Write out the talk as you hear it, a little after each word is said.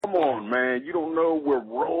Come on, man. You don't know where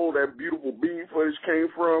Roll that beautiful bean footage came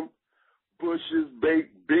from? Bush's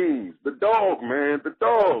Baked Beans. The dog, man. The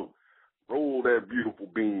dog. Roll that beautiful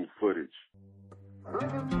bean footage.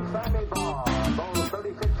 Sammy Baugh, though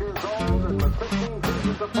 36 years old and with 15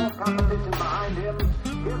 seasons of full competition behind him,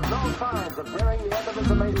 gives no signs of nearing the end of his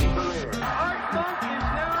amazing career. Art Monk is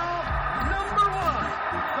now number one,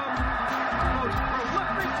 the most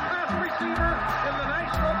prolific pass receiver in the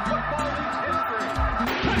National Football League's history.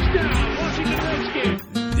 Touchdown, Washington Redskins.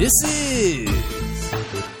 This is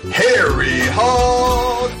Harry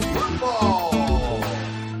Hog Football.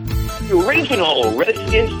 The Regional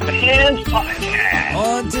Redskins Fans Podcast.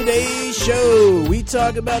 On today's show, we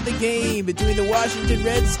talk about the game between the Washington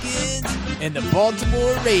Redskins and the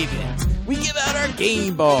Baltimore Ravens. We give out our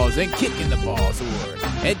game balls and kicking the balls award,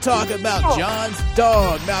 and talk about John's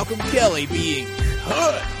dog, Malcolm Kelly, being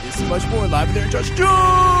cut. This is much more live there, Josh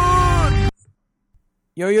John.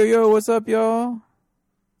 Yo, what's up, y'all?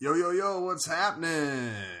 Yo, what's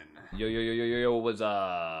happening? Yo,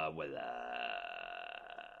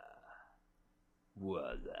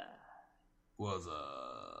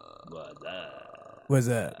 what's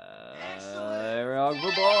up? Rock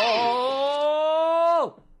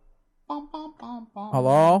football.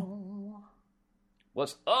 Hello?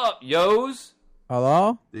 What's up, yos?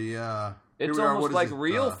 Hello? It's almost like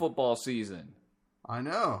real football season. I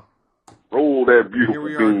know. Roll that Here beautiful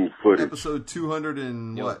we bean are, footage. episode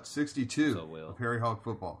 262 So Will. of Harry Hog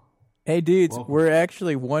Football. Hey, dudes, Welcome. we're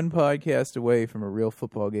actually one podcast away from a real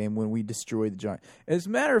football game when we destroy the Giants. As a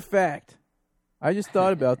matter of fact, I just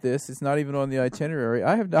thought about this. It's not even on the itinerary.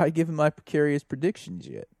 I have not given my precarious predictions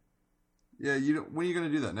yet. Yeah, when are you going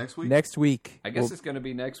to do that? Next week? Next week. I guess it's going to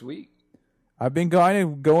be next week. I've been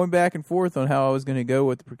going back and forth on how I was going to go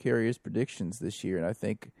with the precarious predictions this year, and I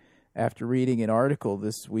think after reading an article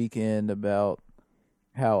this weekend about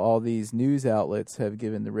how all these news outlets have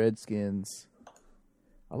given the Redskins,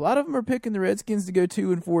 a lot of them are picking the Redskins to go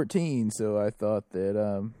 2-14, so I thought that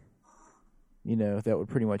that would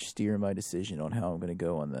pretty much steer my decision on how I'm going to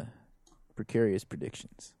go on the precarious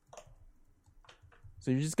predictions.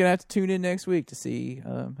 So you're just going to have to tune in next week to see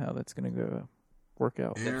how that's going to work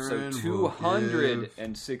out. Episode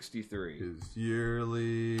 263. His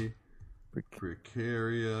yearly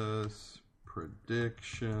precarious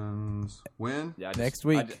predictions. When? Yeah, Next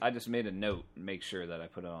week. I just made a note and make sure that I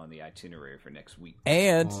put it on the itinerary for next week.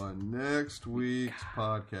 And On next week's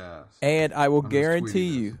podcast. And I will I'm just guarantee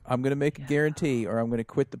tweeting you, this. I'm going to make a guarantee or I'm going to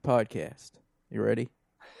quit the podcast. You ready?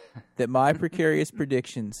 That my precarious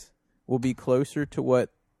predictions will be closer to what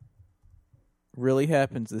really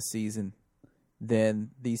happens this season than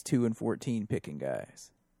these 2-14 picking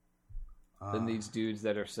guys. Then these dudes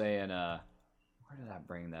that are saying, where did I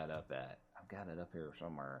bring that up at? I've got it up here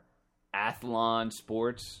somewhere. Athlon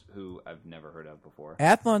Sports, who I've never heard of before.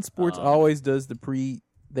 Athlon Sports always does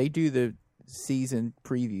they do the season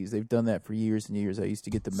previews. They've done that for years and years. I used to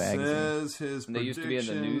get the magazine. Says his And they used to be in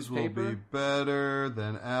the predictions will newspaper? be better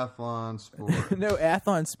than Athlon Sports. No,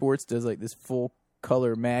 Athlon Sports does like this full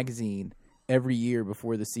color magazine every year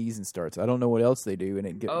before the season starts. I don't know what else they do, and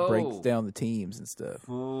it breaks down the teams and stuff.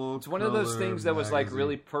 It's one of those things that was like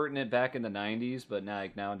really pertinent back in the 90s, but now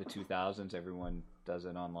in the 2000s, everyone does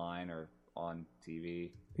it online or on TV.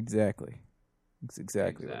 Exactly. It's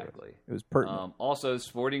exactly. Exactly. It was pertinent. Also,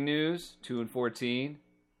 sporting news, 2-14.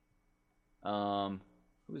 Who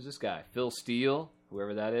is this guy? Phil Steele,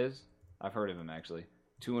 whoever that is. I've heard of him, actually.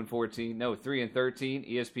 2-14. No,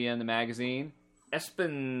 3-13. ESPN, the magazine.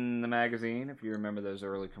 Espen, the magazine, if you remember those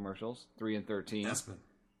early commercials. 3-13. Espen.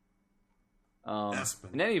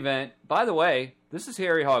 In any event, by the way, this is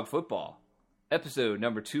Harry Hog Football, episode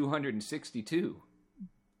number 262.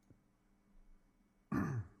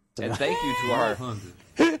 And thank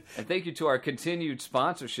you to our continued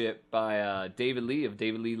sponsorship by David Lee of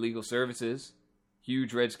David Lee Legal Services,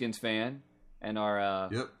 huge Redskins fan, and our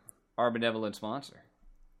benevolent sponsor.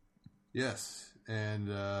 Yes, and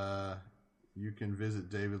you can visit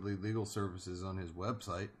David Lee Legal Services on his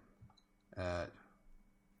website at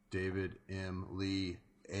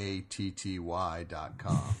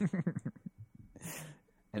davidmleeatty.com.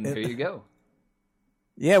 And there you go.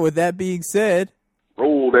 Yeah, with that being said,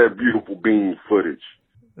 Roll that beautiful bean footage.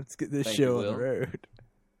 let's get this Thank show you, on the Will. road.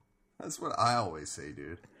 That's what I always say,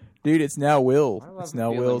 dude. Dude, it's now Will. I have It's a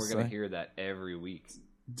now feeling Will. we're going to hear that every week.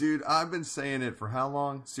 Dude, I've been saying it for how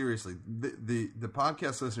long? Seriously, the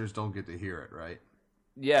podcast listeners don't get to hear it, right?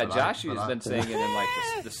 Yeah, But Josh but has been saying it in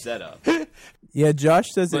like the setup. Yeah, Josh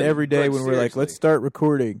says But- it every day but when we're like, seriously. let's start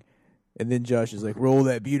recording. And then Josh is like, roll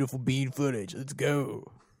that beautiful bean footage. Let's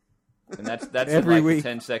go. And that's Every like week.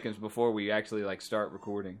 10 seconds before we actually like start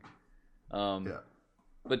recording. Yeah.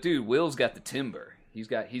 But dude, Will's got the timbre. He's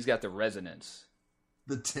got the resonance.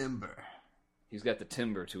 The timber. He's got the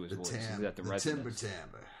timbre to his The voice. tam- He's got the timber resonance.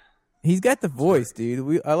 timber. He's got the voice,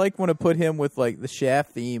 dude. I want to put him with like the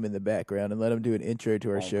Shaft theme in the background and let him do an intro to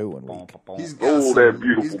our show one week. He's got Roll some, that he's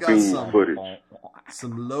beautiful got bean some, footage.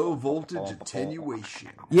 some low voltage attenuation.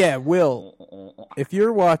 Yeah, Will. If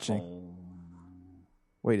you're watching,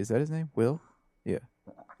 wait, is that his name? Will? Yeah.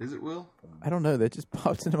 Is it Will? I don't know. That just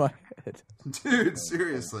popped into my head. Dude,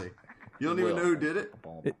 seriously. You don't even know who did it?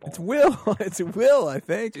 It's Will. It's Will, I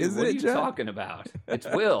think. Dude, Isn't what are it, you John? talking about? It's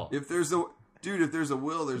Will. If there's a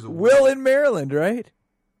Will, there's a Will. Will in Maryland, right?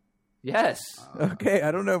 Yes. Okay,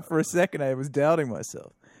 I don't know. For a second, I was doubting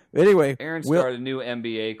myself. But anyway, Aaron Will, started a new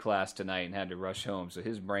MBA class tonight and had to rush home, so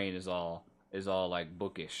his brain is all like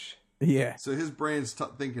bookish. yeah. So his brain's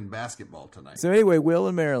thinking basketball tonight. So anyway, Will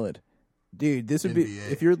in Maryland. Dude, this would be,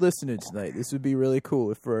 NBA. if you're listening tonight, this would be really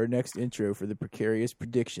cool if for our next intro for the Precarious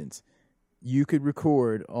Predictions, you could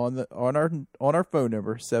record on our phone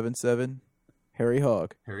number, 77 Harry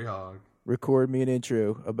Hogg. Harry Hogg. Record me an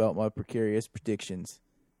intro about my Precarious Predictions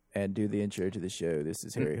and do the intro to the show. This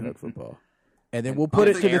is Harry Hogg Football. And then we'll put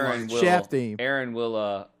it to Aaron the Shaft theme. Aaron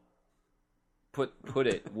will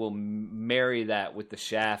we'll marry that with the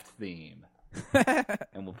Shaft theme.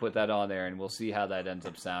 And we'll put that on there, and we'll see how that ends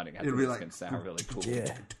up sounding. I It'll think be it's like- going to sound really cool.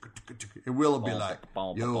 Yeah. It will be like,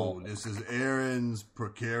 yo, this is Aaron's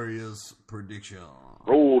precarious prediction.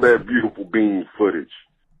 Roll that beautiful bean footage.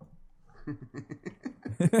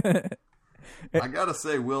 I gotta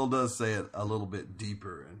say, Will does say it a little bit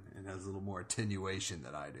deeper and has a little more attenuation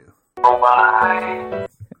than I do. Oh my!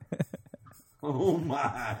 Oh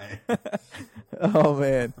my! Oh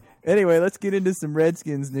man. Anyway, let's get into some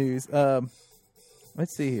Redskins news.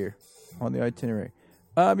 Let's see here on the itinerary.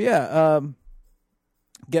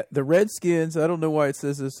 Get the Redskins. I don't know why it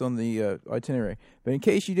says this on the itinerary, but in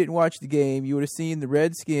case you didn't watch the game, you would have seen the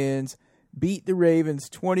Redskins beat the Ravens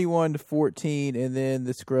 21-14, and then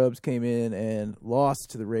the Scrubs came in and lost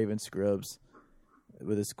to the Ravens Scrubs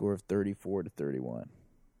with a score of 34-31.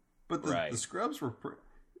 But the Scrubs were.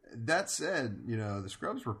 That said, the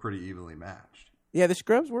Scrubs were pretty evenly matched. Yeah, the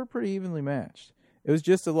Scrubs were pretty evenly matched. It was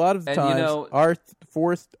just a lot of the And, times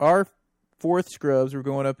our fourth Scrubs were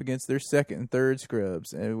going up against their second and third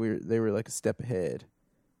Scrubs, and they were like a step ahead.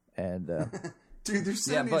 And Dude, there's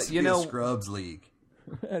Yeah, needs but, to you be know- a Scrubs league.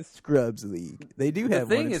 Scrubs League, they do The have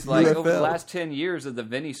thing one. is, It's like, over the UFL. last 10 years of the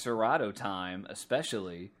Vinny Serrato time,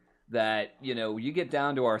 especially, that, you get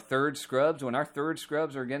down to our third Scrubs, when our third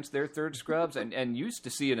Scrubs are against their third Scrubs, and you used to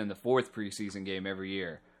see it in the fourth preseason game every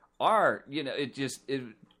year.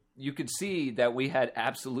 You could see that we had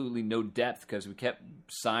absolutely no depth because we kept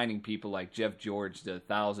signing people like Jeff George to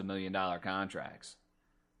 $1,000 million contracts.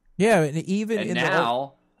 Yeah, and even And in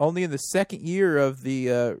now, only in the second year of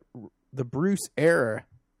the Bruce era,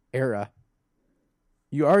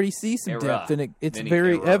 you already see some Era. depth, and it's Vinny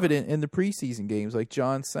very era. evident in the preseason games. Like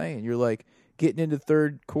John's saying, you're like getting into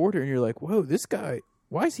third quarter, and you're like, "Whoa, this guy!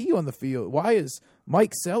 Why is he on the field? Why is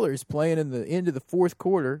Mike Sellers playing in the end of the fourth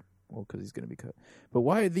quarter?" Well, because he's going to be cut. But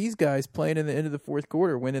why are these guys playing in the end of the fourth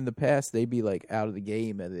quarter when in the past they'd be like out of the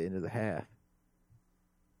game at the end of the half?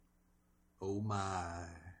 Oh my!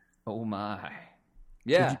 oh my.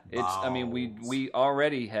 Yeah, we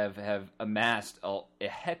already have amassed a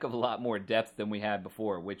heck of a lot more depth than we had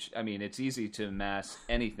before, which, it's easy to amass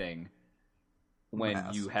anything when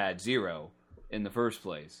you had zero in the first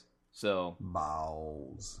place. So,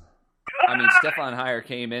 Balls. Stefan Heyer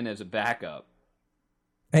came in as a backup.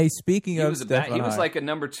 Hey, speaking He of was Stefan he was Heyer- like a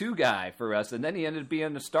number 2 guy for us, and then he ended up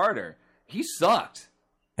being a starter. He sucked.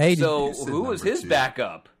 Hey, So You said who was number his 2.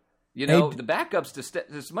 backup? The backups,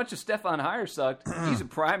 as much as Stefan Heyer sucked, he's a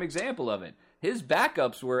prime example of it. His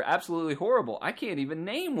backups were absolutely horrible. I can't even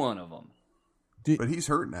name one of them. But he's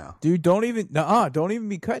hurt now. Dude, don't even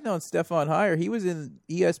be cutting on Stefan Heyer. He was in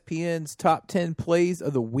ESPN's top 10 plays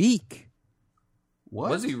of the week. What?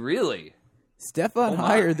 Was he really? Stefan Oh,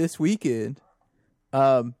 my. Heyer this weekend.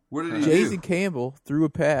 What did he Jason do? Campbell threw a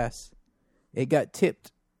pass. It got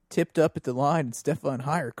tipped up at the line, and Stefan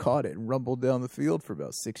Heyer caught it and rumbled down the field for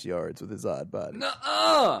about 6 yards with his odd body.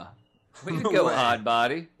 Nuh-uh. Way to go, way. odd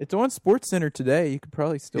body. It's on SportsCenter today. You could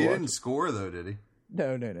probably still He watch didn't it. score though, did he?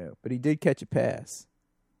 No. But he did catch a pass.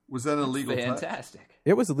 Was that an illegal touch? Fantastic.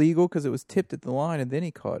 It was illegal because it was tipped at the line, and then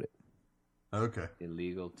he caught it. Okay.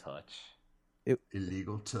 Illegal touch.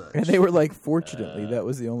 Illegal touch. And they were like, fortunately, that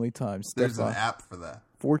was the only time There's an Stefan. app for that.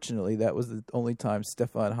 Fortunately, that was the only time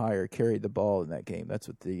Stefan Heyer carried the ball in that game. That's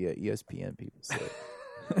what the ESPN people said.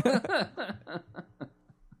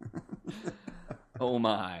 Oh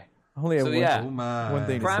my. Only have So, one, yeah. Oh my. one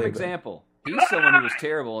thing to Prime say about example. He's someone who was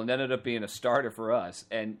terrible and ended up being a starter for us.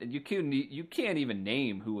 And you can't even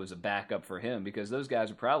name who was a backup for him because those guys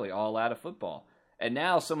are probably all out of football. And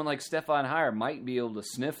now someone like Stefan Heyer might be able to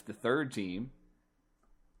sniff the third team.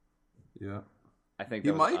 Yeah. I think He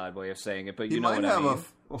that was might- an odd way of saying it, but He you know might what have I mean.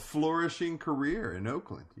 a flourishing career in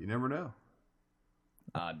Oakland. You never know.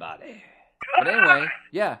 Odd body. But anyway,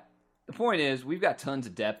 yeah. The point is, we've got tons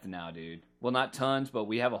of depth now, dude. Well, not tons, but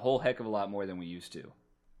we have a whole heck of a lot more than we used to.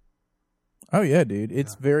 Oh yeah, dude.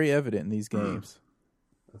 It's very evident in these games.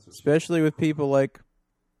 That's what Especially with people like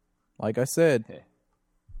I said, Hey.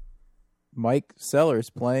 Mike Sellers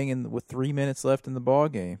playing with 3 minutes left in the ball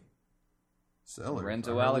game. Sellers.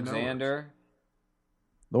 Lorenzo I hardly know Alexander.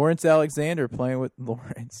 Lawrence Alexander playing with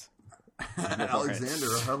Lawrence. her. Alexander,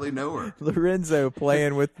 I hardly know her. Lorenzo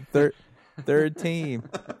playing with the third team.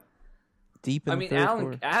 Deep in I the mean, third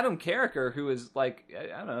quarter. Adam Carricker, who is like,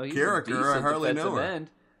 I don't know, he's Carricker, a decent I hardly defensive know her. end,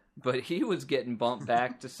 but he was getting bumped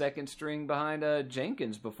back to second string behind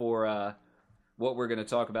Jenkins before what we're going to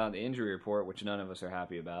talk about in the injury report, which none of us are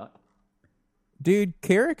happy about. Dude,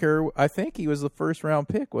 Carricker, I think he was the first round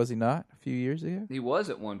pick, was he not? A few years ago? He was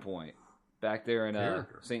at one point back there in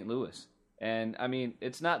Carricker. St. Louis. And, I mean,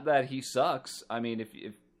 it's not that he sucks. I mean, if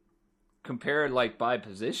compared, like, by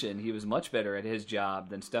position, he was much better at his job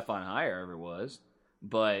than Stefan Heyer ever was.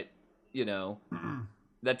 But, you know,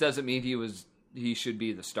 that doesn't mean he should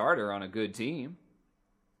be the starter on a good team.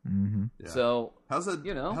 Mm-hmm. Yeah. So, How's that?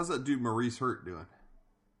 you know. How's that dude Maurice Hurt doing?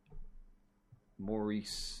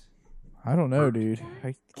 Maurice. I don't know, dude.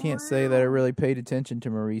 I can't say that I really paid attention to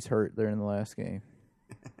Maurice Hurt during the last game.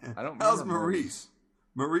 I don't How's remember Maurice?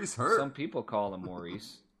 Maurice Hurt. Some people call him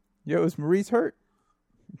Maurice. Yo, it was Maurice Hurt.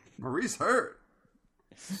 Maurice Hurt.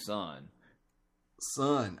 Son.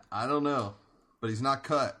 Son, I don't know, but he's not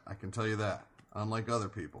cut. I can tell you that. Unlike other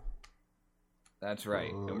people. That's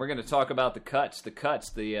right. And we're going to talk about the cuts.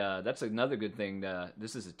 That's another good thing.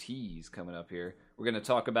 This is a tease coming up here. We're going to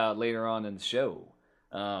talk about later on in the show.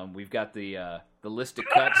 We've got the list of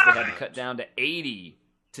cuts. They had to cut down to 80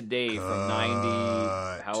 today from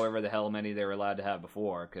 90, however the hell many they were allowed to have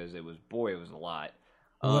before, because it was a lot.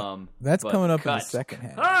 That's but coming up in the cuts, second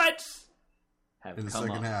half. Cuts have In the come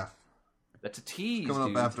second up. half. That's a tease. Coming up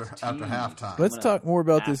dude. after It's a after tease. halftime. Let's Coming talk up more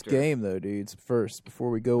about this after. game, though, dudes, first, before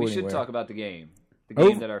we go We anywhere. should talk about the game. The game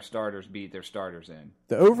Over- that our starters beat their starters in.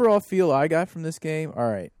 The overall feel I got from this game, all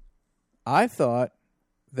right, I thought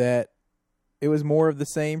that it was more of the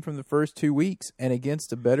same from the first 2 weeks and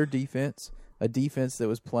against a better defense, a defense that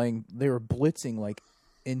was playing, they were blitzing like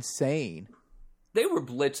insane. They were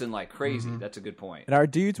blitzing like crazy. Mm-hmm. That's a good point. And our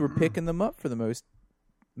dudes were picking them up for the most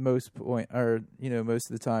point, or, most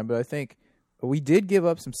of the time. But I think we did give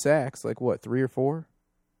up some sacks, like what, 3 or 4?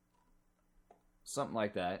 Something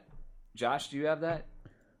like that. Josh, do you have that?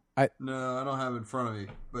 No, I don't have it in front of me.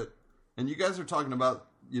 And you guys are talking about,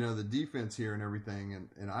 the defense here and everything,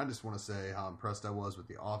 and I just want to say how impressed I was with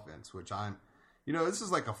the offense, which I'm, this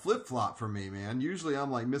is like a flip-flop for me, man. Usually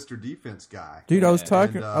I'm like Mr. Defense guy. Dude, I was And,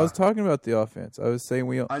 talking about the offense. I was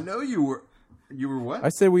saying I know you were what? I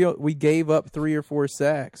said we gave up 3 or 4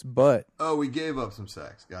 sacks, but We gave up some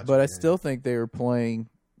sacks. Gotcha. But I Yeah, still think they were playing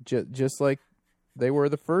just like they were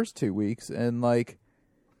the first 2 weeks. And, like,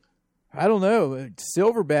 I don't know.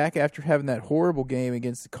 Silverback, after having that horrible game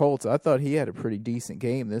against the Colts, I thought he had a pretty decent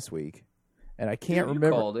game this week. And I can't You remember.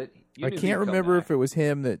 called it. You I knew can't he'd come remember back. if it was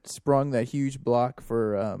him that sprung that huge block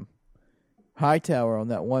for Hightower on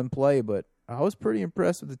that one play, but I was pretty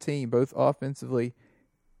impressed with the team, both offensively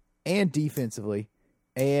and defensively.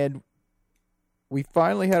 And we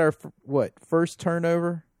finally had our first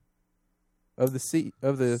turnover of the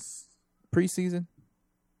preseason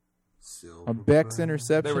on Beck's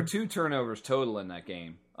interception. There were 2 turnovers total in that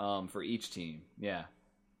game for each team. Yeah.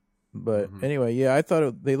 But anyway, yeah, I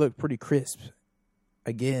thought they looked pretty crisp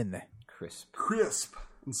again. Crisp.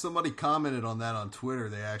 And somebody commented on that on Twitter.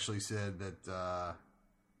 They actually said that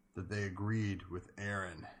they agreed with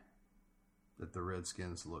Aaron that the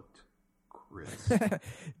Redskins looked crisp.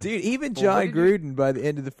 Dude, even Well, John what did Gruden by the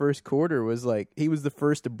end of the first quarter was like, he was the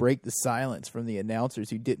first to break the silence from the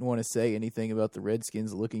announcers who didn't want to say anything about the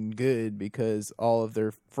Redskins looking good because all of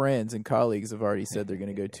their friends and colleagues have already said they're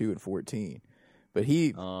going to go 2-14. But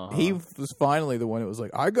he was finally the one that was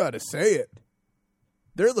like, I got to say it.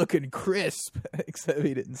 They're looking crisp. Except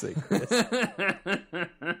he didn't say crisp.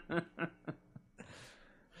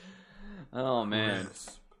 Oh, man.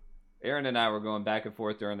 Crisp. Aaron and I were going back and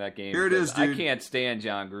forth during that game. Here it because is, dude. I can't stand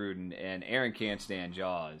John Gruden, and Aaron can't stand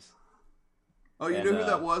Jaws. Oh, you know who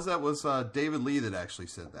that was? That was David Lee that actually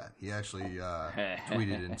said that. He actually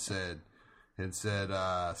tweeted and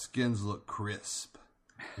said, skins look crisp,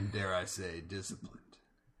 and dare I say, disciplined.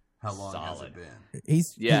 How long has it been?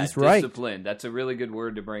 He's right. Disciplined. That's a really good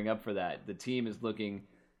word to bring up for that. The team is looking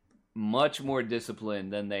much more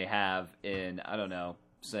disciplined than they have in, I don't know,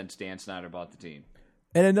 since Dan Snyder bought the team.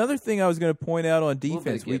 And another thing I was going to point out on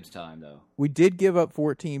defense, we did give up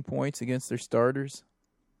 14 points against their starters.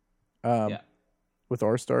 With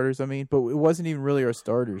our starters, I mean, but it wasn't even really our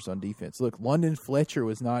starters on defense. Look, London Fletcher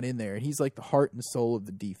was not in there, and he's like the heart and soul of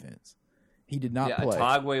the defense. He did not play.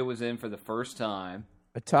 Atagwe was in for the first time.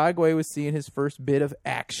 Atagwe was seeing his first bit of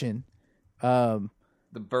action. The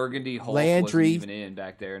Burgundy Hulk wasn't even in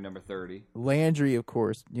back there, number 30. Landry, of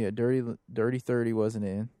course. Yeah, Dirty 30 wasn't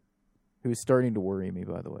in. He was starting to worry me,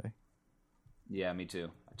 by the way. Yeah, me too.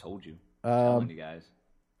 I told you. I'm telling you guys.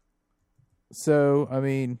 So, I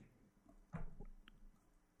mean,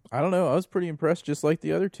 I don't know. I was pretty impressed, just like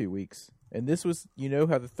the other 2 weeks. And this was, you know,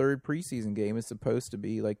 how the third preseason game is supposed to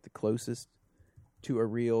be like the closest to a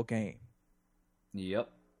real game. Yep,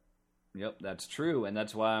 that's true. And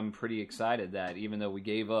that's why I'm pretty excited that even though we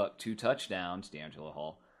gave up 2 touchdowns, D'Angelo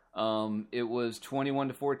Hall, it was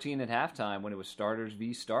 21-14 at halftime when it was starters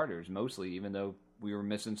v. starters, mostly, even though we were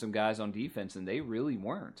missing some guys on defense, and they really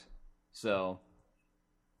weren't. So,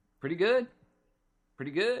 pretty good.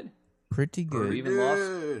 Pretty good. We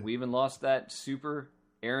even lost that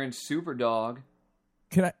Aaron super dog.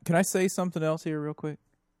 Can I say something else here real quick?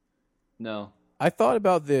 No. I thought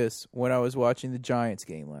about this when I was watching the Giants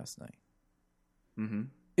game last night. Mm-hmm.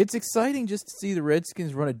 It's exciting just to see the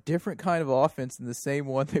Redskins run a different kind of offense than the same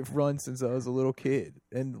one they've run since I was a little kid.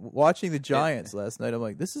 And watching the Giants last night, I'm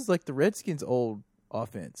like, this is like the Redskins' old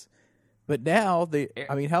offense. But now,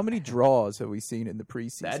 how many draws have we seen in the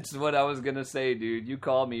preseason? That's what I was going to say, dude. You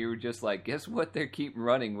called me. You were just like, guess what? They keep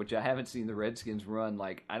running, which I haven't seen the Redskins run,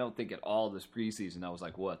 like, I don't think at all this preseason. I was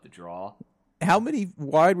like, what, the draw? How many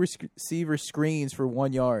wide receiver screens for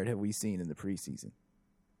 1 yard have we seen in the preseason?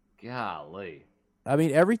 Golly. I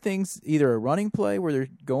mean, everything's either a running play where they're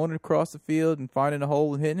going across the field and finding a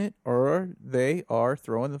hole and hitting it, or they are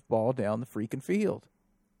throwing the ball down the freaking field.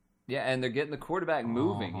 Yeah, and they're getting the quarterback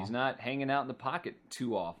moving. He's not hanging out in the pocket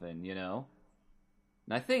too often, you know.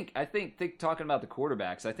 And I think talking about the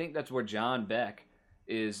quarterbacks, I think that's where John Beck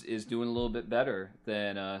is doing a little bit better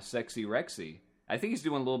than Sexy Rexy. I think he's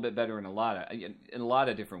doing a little bit better in a lot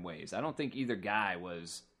of different ways. I don't think either guy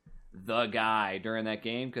was the guy during that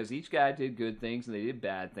game because each guy did good things and they did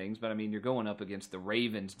bad things. But I mean, you're going up against the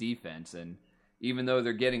Ravens defense, and even though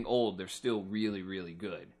they're getting old, they're still really, really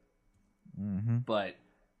good. Mm-hmm. But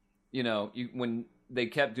you know, when they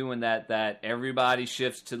kept doing that everybody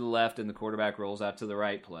shifts to the left and the quarterback rolls out to the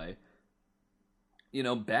right play. You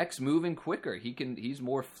know, Beck's moving quicker. He's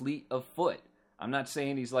more fleet of foot. I'm not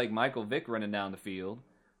saying he's like Michael Vick running down the field,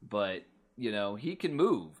 but you know, he can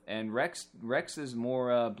move. And Rex is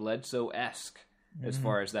more Bledsoe-esque as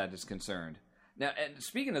far as that is concerned. Now, and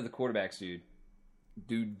speaking of the quarterbacks,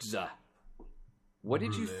 dudes, what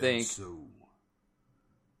did you think?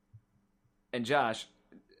 And Josh,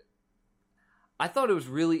 I thought it was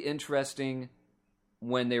really interesting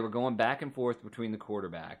when they were going back and forth between the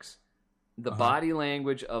quarterbacks, the body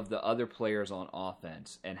language of the other players on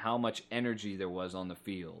offense and how much energy there was on the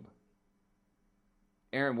field.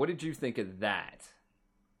 Aaron, what did you think of that?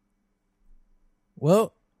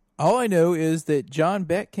 Well, all I know is that John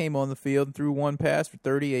Beck came on the field and threw one pass for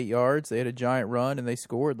 38 yards. They had a giant run, and they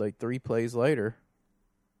scored like 3 plays later.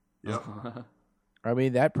 Yep. I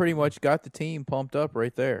mean, that pretty much got the team pumped up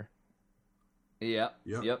right there. Yep.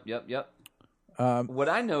 What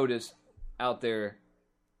I noticed out there,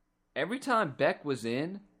 every time Beck was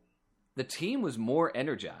in, the team was more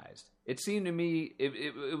energized. It seemed to me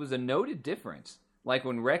it was a noted difference. Like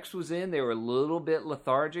when Rex was in, they were a little bit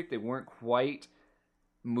lethargic. They weren't quite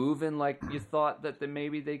moving like you thought that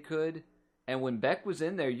maybe they could. And when Beck was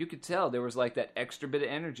in there, you could tell there was like that extra bit of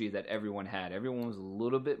energy that everyone had. Everyone was a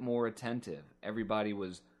little bit more attentive. Everybody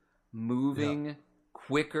was moving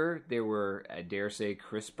quicker. They were, I dare say,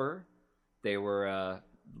 crisper. They were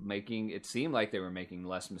it seemed like they were making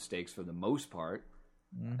less mistakes for the most part.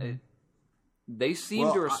 Mm-hmm. They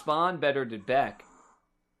seemed to respond better to Beck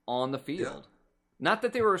on the field. Yeah. Not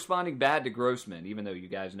that they were responding bad to Grossman, even though you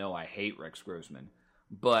guys know I hate Rex Grossman.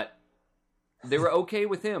 But they were okay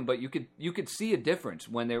with him, but you could see a difference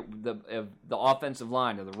when the offensive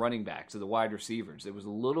line or the running backs or the wide receivers. There was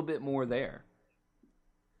a little bit more there.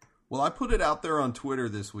 Well, I put it out there on Twitter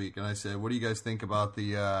this week, and I said, "What do you guys think about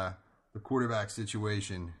the quarterback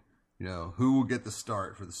situation? You know, who will get the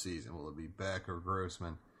start for the season? Will it be Beck or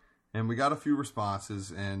Grossman?" and we got a few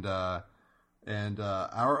responses, and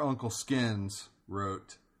our Uncle Skins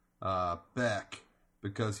wrote Beck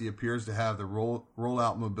because he appears to have the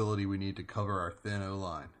rollout mobility we need to cover our thin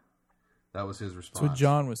O-line. That was his response. That's what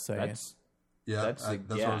John was saying. That's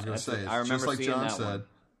what I was going to say. I remember just like seeing John that said. one.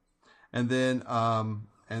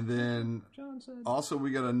 And then John said. also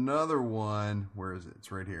we got another one. Where is it?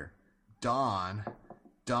 It's right here. Don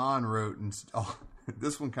wrote,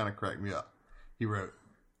 this one kind of cracked me up. He wrote,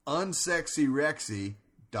 "Unsexy Rexy ...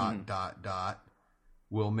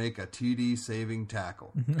 will make a TD saving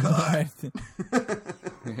tackle." God.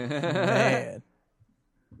 Man.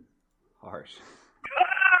 Harsh.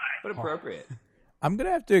 But appropriate. I'm going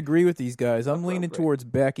to have to agree with these guys. I'm leaning towards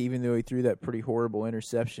Beck, even though he threw that pretty horrible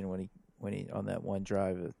interception when he on that one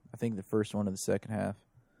drive. I think the first one of the second half.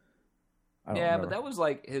 I don't remember. But that was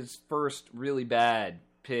like his first really bad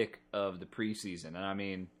pick of the preseason. And I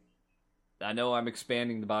mean, I know I'm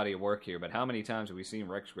expanding the body of work here, but how many times have we seen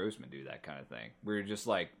Rex Grossman do that kind of thing? We're just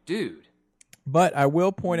like, dude. But I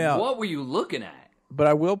will point out. What were you looking at? But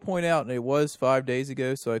I will point out, and it was 5 days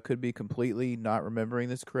ago, so I could be completely not remembering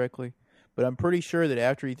this correctly. But I'm pretty sure that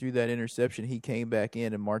after he threw that interception, he came back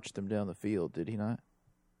in and marched them down the field. Did he not?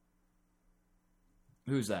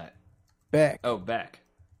 Who's that? Beck. Oh, Beck.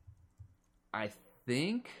 I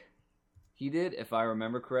think he did, if I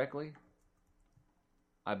remember correctly.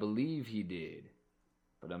 I believe he did,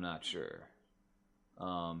 but I'm not sure.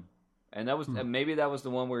 And that was maybe that was the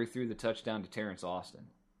one where he threw the touchdown to Terrence Austin.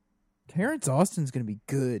 Terrence Austin's going to be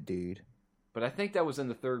good, dude. But I think that was in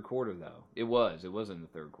the third quarter, though. It was in the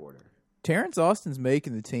third quarter. Terrence Austin's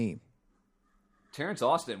making the team. Terrence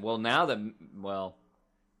Austin. Well, now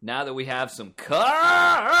that we have some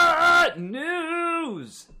cut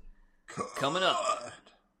news coming up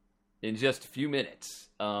in just a few minutes,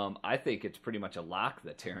 I think it's pretty much a lock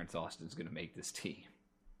that Terrence Austin's going to make this team.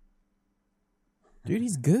 Dude,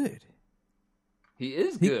 he's good. He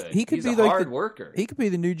is good. He could He's be a like hard worker. He could be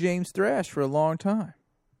the new James Thrash for a long time.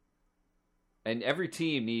 And every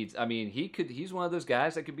team needs. I mean, he's one of those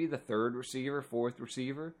guys that could be the third receiver, fourth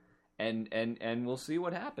receiver, and we'll see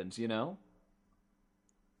what happens. You know,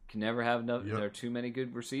 can never have enough. There are too many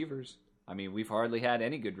good receivers. I mean, we've hardly had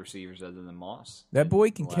any good receivers other than Moss. That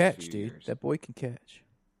boy can the last catch, few dude. years. That boy can catch.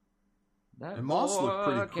 And Moss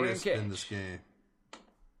looked pretty crisp in this game.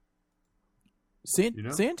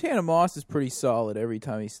 Santana Moss is pretty solid every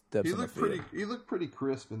time he steps on the field. He looked pretty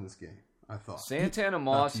crisp in this game, I thought. Santana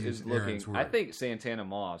Moss is looking. I think Santana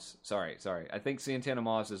Moss. Sorry. I think Santana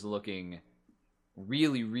Moss is looking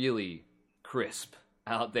really, really crisp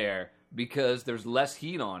out there because there's less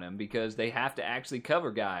heat on him because they have to actually cover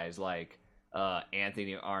guys like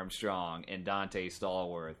Anthony Armstrong and Dante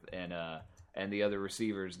Stallworth and the other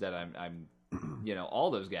receivers that I'm all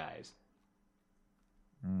those guys.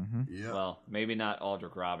 Mm-hmm. Yeah. Well, maybe not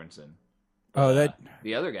Aldrick Robinson. But,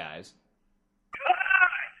 the other guys.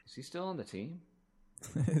 Is he still on the team?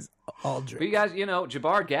 Aldrick. But you guys,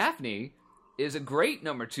 Jabbar Gaffney is a great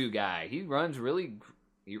number 2 guy. He runs really.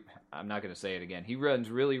 I'm not going to say it again. He runs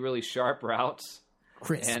really, really sharp routes.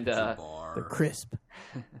 Crisp. And Jabbar. They're crisp.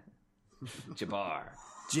 Jabbar.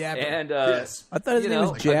 Jabber. And yes. I thought his name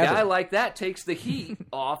was a Jabber. guy like that takes the heat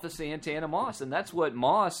off of Santana Moss, and that's what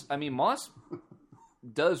Moss. I mean, Moss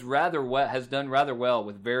has done rather well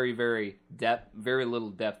with very, very little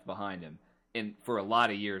depth behind him, for a lot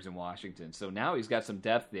of years in Washington. So now he's got some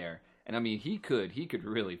depth there, and I mean, he could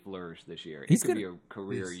really flourish this year. It could be a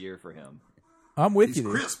career year for him. I'm with He's you,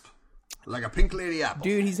 dude. crisp, like a pink lady apple.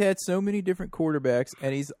 Dude, he's had so many different quarterbacks,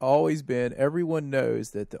 and he's always been. Everyone knows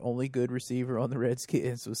that the only good receiver on the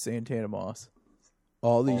Redskins was Santana Moss.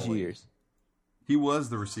 All these years. He was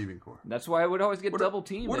the receiving core. That's why I would always get double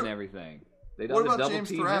teamed and everything. What about James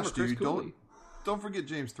Thrash, dude? Don't forget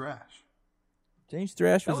James Thrash. James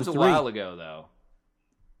Thrash was a 3. while ago, though.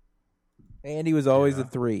 And he was always a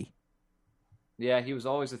 3. Yeah, he was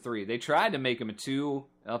always a 3. They tried to make him a 2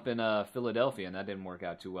 up in Philadelphia, and that didn't work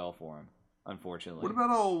out too well for him, unfortunately. What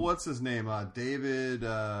about what's his name? David.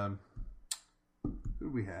 Who do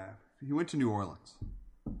we have? He went to New Orleans.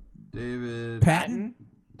 David Patton.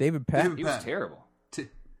 David Patton. He was terrible.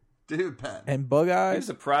 David Patton. And Bug Eyes. He was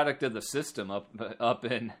a product of the system up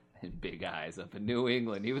in Big Eyes, up in New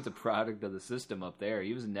England. He was a product of the system up there.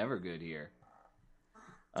 He was never good here.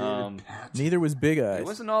 Neither was Big Eyes. He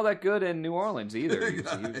wasn't all that good in New Orleans either. He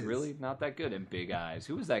was really not that good in Big Eyes.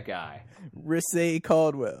 Who was that guy? Riche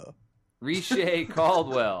Caldwell. Riche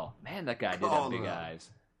Caldwell. Man, that guy did have big eyes.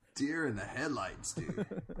 Deer in the headlights, dude.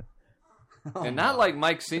 And not like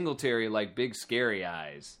Mike Singletary, like big scary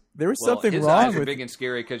eyes. There was Well, something his wrong eyes are with big and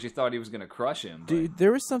scary because you thought he was going to crush him. But dude.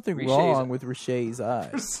 There was something Richey's- wrong with Richey's For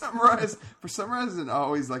eyes. some reason, I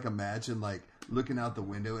always like imagine like looking out the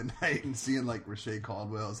window at night and seeing like Rashay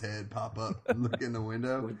Caldwell's head pop up and look in the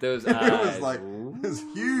window with those It eyes. was like Ooh. his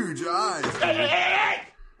huge eyes.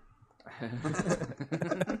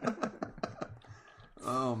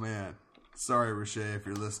 Oh man, sorry Rashay, if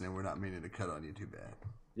you're listening, we're not meaning to cut on you too bad.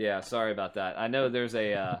 Yeah, sorry about that. I know there's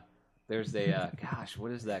a gosh,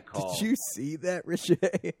 what is that called? Did you see that, Richey?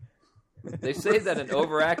 They say that an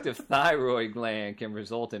overactive thyroid gland can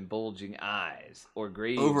result in bulging eyes or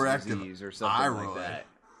Graves' Overactive disease or something iroid. like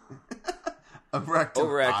that. Overactive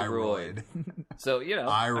Overactive So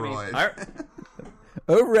Iroid.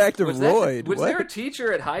 Overactive was roid. Was What? there a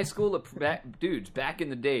teacher at high school, back in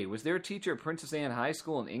the day? Was there a teacher at Princess Anne High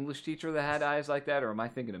School, an English teacher that had eyes like that, or am I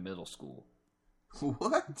thinking of middle school?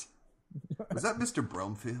 What? Was that Mr.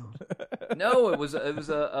 Brumfield? No, it was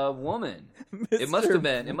a woman. It must have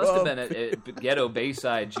been at Ghetto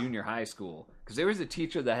Bayside Junior High School, because there was a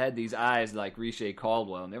teacher that had these eyes like Richey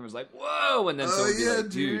Caldwell, and everyone's like, "Whoa!" And then someone would be like,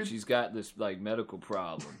 "Dude, she's got this like medical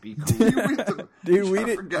problem. Be cool." Dude, we I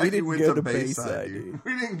didn't forgot you went go to to Bayside, dude. dude.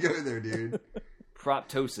 We didn't go there, dude.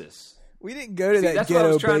 Proptosis. We didn't go to that That's ghetto what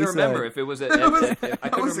I was trying to Bayside. remember. If it was I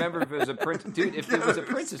couldn't remember if it was a Princess. Dude, if it was a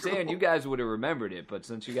Princess Anne, you guys would have remembered it. But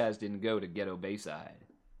since you guys didn't go to Ghetto Bayside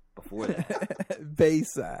before that,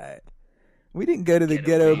 Bayside. We didn't go to the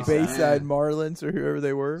Ghetto ghetto Bayside. Bayside Marlins or whoever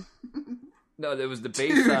they were. no, there was the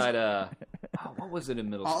Bayside. What was it in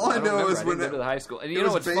middle school? All I don't know remember. is I when didn't go it- to the high school. And it you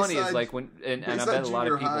know was what's funny is Bayside- like when and I Bayside bet a lot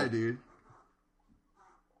Junior of people. High, dude.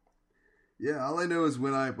 Yeah, all I know is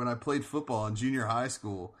when I played football in junior high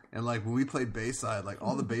school, and like when we played Bayside, like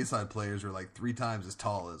all the Bayside players were like 3 times as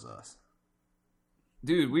tall as us.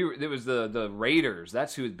 Dude, there was the Raiders.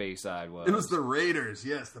 That's who Bayside was. It was the Raiders,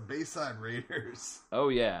 yes, the Bayside Raiders. Oh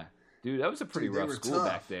yeah, dude, that was a pretty Dude, they rough were school tough.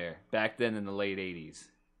 back there. Back then in the late '80s.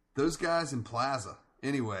 Those guys in Plaza.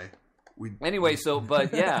 Anyway,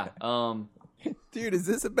 But yeah, Dude, is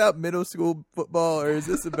this about middle school football or is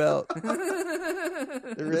this about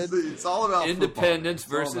the Red? it's all about Independence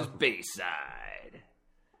football. It's all versus about- Bayside.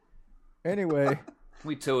 Anyway,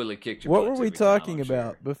 We totally kicked your what butts were we every time, talking I'm sure.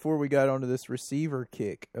 about before we got onto this receiver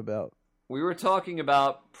kick about? We were talking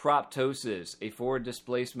about proptosis, a forward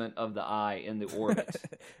displacement of the eye in the orbit.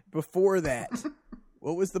 Before that,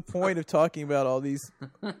 what was the point of talking about all these?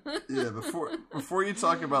 Yeah, before you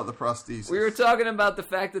talk about the prosthesis. We were talking about the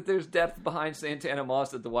fact that there's depth behind Santana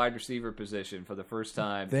Moss at the wide receiver position for the first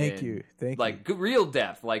time. Thank in, you. Like real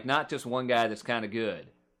depth, like not just one guy that's kind of good.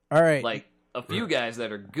 All right, Like a few guys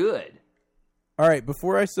that are good. all right.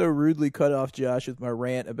 Before I so rudely cut off Josh with my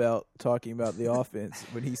rant about talking about the offense,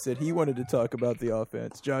 when he said he wanted to talk about the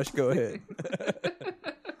offense, Josh, go ahead.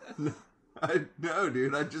 No,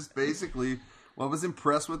 dude. I just basically I was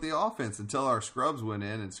impressed with the offense until our scrubs went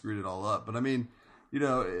in and screwed it all up. But I mean, you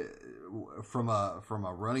know, from a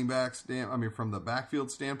running back from the backfield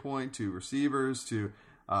standpoint to receivers to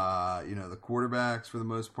the quarterbacks for the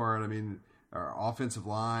most part. I mean, our offensive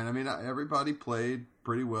line. I mean, everybody played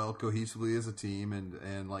pretty well cohesively as a team,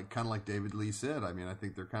 and like kind of like David Lee said. I mean, I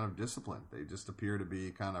think they're kind of disciplined. They just appear to be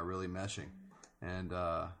kind of really meshing, and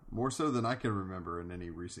more so than I can remember in any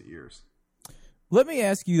recent years. Let me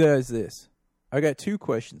ask you guys this. I got 2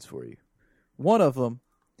 questions for you. One of them,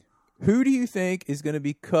 who do you think is going to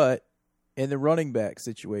be cut in the running back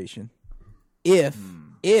situation if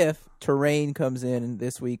Terrain comes in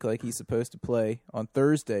this week like he's supposed to play on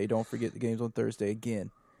Thursday? Don't forget the game's on Thursday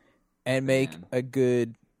again, and have a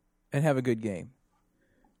good game.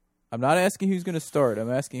 I'm not asking who's going to start.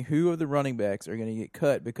 I'm asking who of the running backs are going to get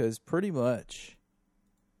cut, because pretty much,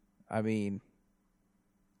 I mean,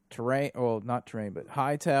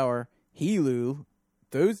 Hightower, Helu,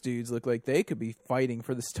 those dudes look like they could be fighting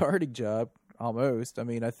for the starting job almost. I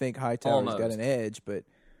mean, I think Hightower's got an edge, but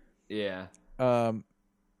Yeah. Helu,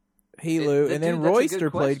 Dude, and then that's a good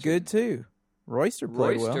Royster played question. good too. Royster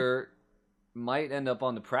played well. Royster might end up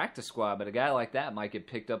on the practice squad, but a guy like that might get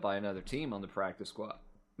picked up by another team on the practice squad.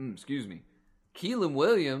 Excuse me. Keelan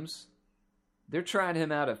Williams, they're trying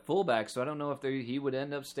him out at fullback, so I don't know if he would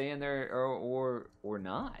end up staying there or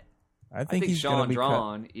not. I think he's Sean going to be cut.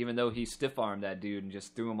 Drawn, even though he stiff-armed that dude and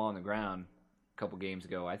just threw him on the ground a couple games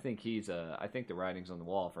ago, I think the writing's on the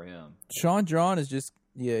wall for him. Sean Drawn is just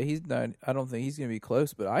he's not. I don't think he's going to be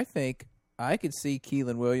close, but I think I could see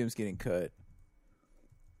Keelan Williams getting cut.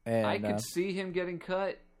 And I could see him getting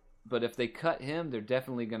cut, but if they cut him, they're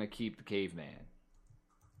definitely going to keep the caveman.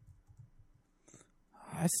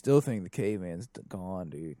 I still think the caveman's gone,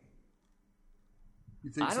 dude. You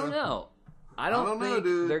think I so? don't know. I don't know, think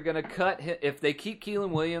dude. they're going to cut him. If they keep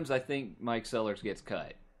Keelan Williams, I think Mike Sellers gets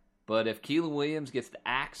cut. But if Keelan Williams gets the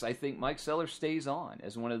axe, I think Mike Sellers stays on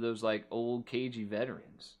as one of those like old cagey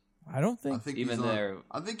veterans. I don't think. I think even he's on, there-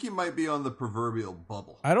 I think he might be on the proverbial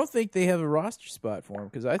bubble. I don't think they have a roster spot for him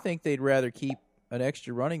because I think they'd rather keep an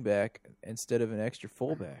extra running back instead of an extra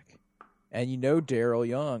fullback. And you know Darrell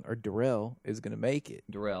is going to make it.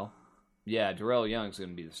 Darrell. Yeah, Darrell Young's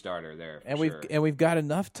going to be the starter there. And sure. we've got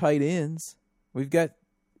enough tight ends. We've got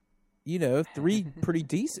 3 pretty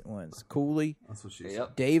decent ones. Cooley, That's what she said.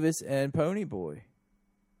 Yep. Davis, and Pony Boy.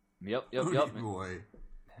 Yep. Boy.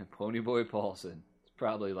 Pony Boy Paulson. It's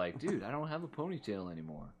probably like, dude, I don't have a ponytail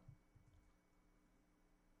anymore.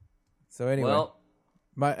 So anyway, Well,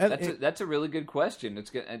 my that's a really good question. It's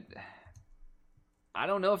good. I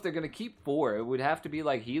don't know if they're going to keep 4. It would have to be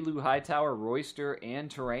like Helu, Hightower, Royster, and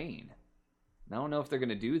Terrain. I don't know if they're going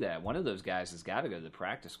to do that. One of those guys has got to go to the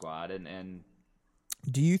practice squad. And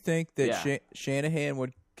do you think that Yeah. Shanahan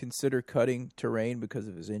would consider cutting Terrain because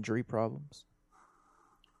of his injury problems?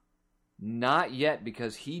 not yet,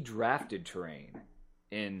 because he drafted Terrain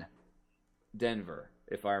in Denver,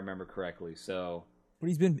 if I remember correctly. So But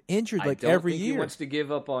he's been injured I don't every think year. he wants to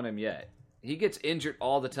give up on him yet. He gets injured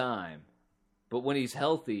all the time, but when he's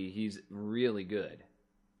healthy, he's really good.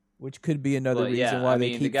 Which could be another But reason yeah, why I they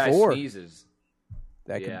mean, keep the guy 4. sneezes.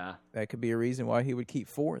 Yeah. That could be a reason why he would keep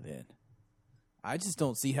 4 then. I just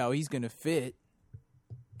don't see how he's going to fit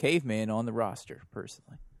Caveman on the roster,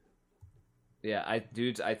 personally. Yeah, I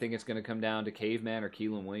think it's going to come down to Caveman or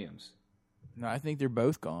Keelan Williams. No, I think they're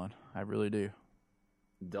both gone. I really do.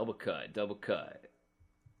 Double cut. Good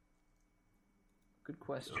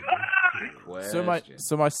question. Good question.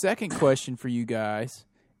 So my second question for you guys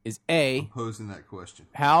is A, Posing that question.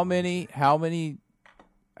 how many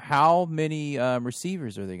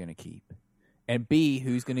receivers are they going to keep? And B,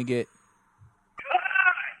 who's going to get?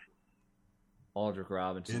 Aldrick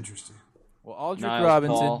Robinson. Interesting. Well, Aldrick Niles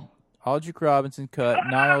Robinson. Paul. Aldrick Robinson cut.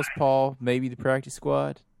 Niles Paul, maybe the practice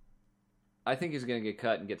squad. I think he's going to get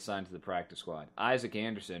cut and get signed to the practice squad. Isaac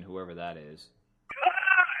Anderson, whoever that is.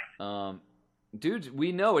 Dudes,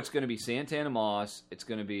 we know it's going to be Santana Moss. It's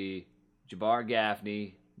going to be Jabbar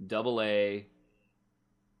Gaffney, Double A,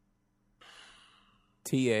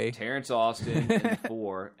 TA. Terrence Austin, and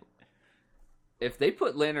 4. If they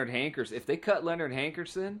cut Leonard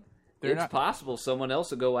Hankerson, it's possible someone else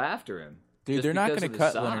will go after him. Dude, just they're not because going to of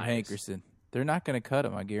his cut Leonard size. Hankerson. They're not going to cut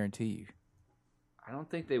him, I guarantee you. I don't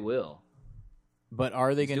think they will. But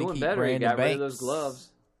are they He's going to doing keep better. He Brandon got Banks? rid of those gloves.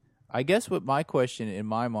 I guess what my question in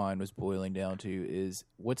my mind was boiling down to is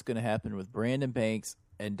what's going to happen with Brandon Banks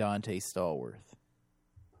and Dante Stallworth.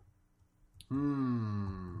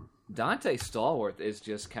 Dante Stallworth is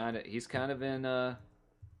just he's kind of in,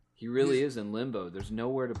 he really is in limbo. There's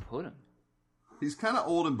nowhere to put him. He's kind of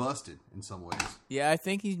old and busted in some ways. Yeah, I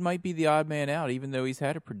think he might be the odd man out, even though he's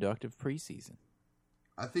had a productive preseason.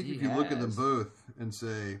 I think He if you look at them has. both and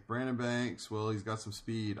say, Brandon Banks, well, he's got some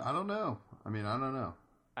speed. I don't know. I don't know.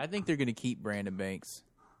 I think they're going to keep Brandon Banks.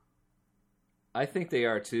 I think they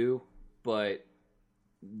are too, but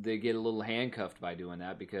they get a little handcuffed by doing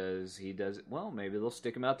that because he does. Well, maybe they'll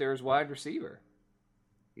stick him out there as wide receiver.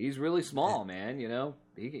 He's really small, man. You know,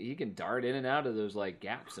 he can dart in and out of those like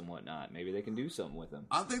gaps and whatnot. Maybe they can do something with him.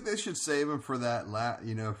 I think they should save him for that,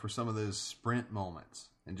 for some of those sprint moments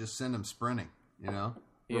and just send him sprinting, Yeah.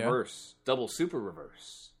 Reverse, double super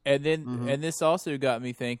reverse. And then, and this also got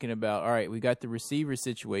me thinking about, all right, we got the receiver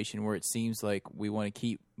situation where it seems like we want to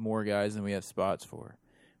keep more guys than we have spots for.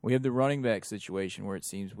 We have the running back situation where it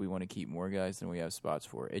seems we want to keep more guys than we have spots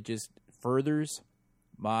for. It just furthers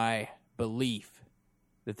my belief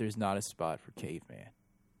that there's not a spot for Caveman.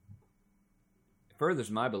 It furthers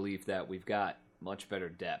my belief that we've got much better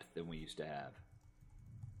depth than we used to have.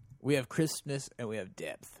 We have crispness and we have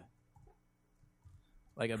depth.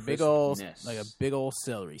 Like a big old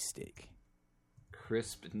celery stick.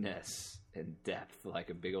 Crispness and depth, like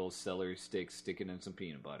a big old celery stick sticking in some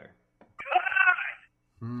peanut butter.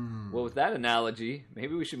 Well, with that analogy,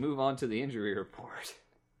 maybe we should move on to the injury report.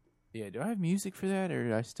 Yeah, do I have music for that, or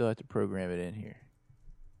do I still have to program it in here?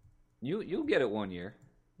 You'll get it one year.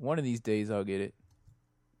 One of these days I'll get it.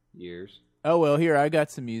 Years. Oh, well, here, I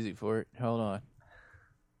got some music for it. Hold on.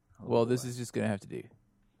 Well, this is just going to have to do.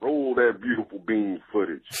 Roll that beautiful bean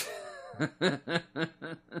footage.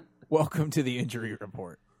 Welcome to the injury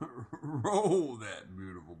report. Roll that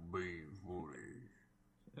beautiful bean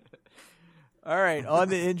footage. All right, on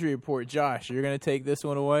the injury report, Josh, you're going to take this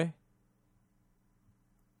one away?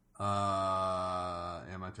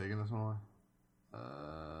 Am I taking this one away?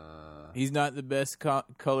 He's not the best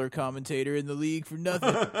color commentator in the league for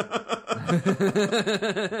nothing.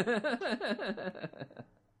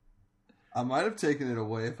 I might have taken it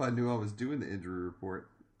away if I knew I was doing the injury report.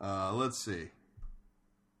 Let's see.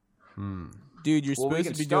 Dude, you're Well, we supposed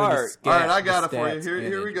to can be start. doing the All right, I got the it for you. stats Here and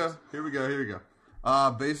we go. injuries. Here we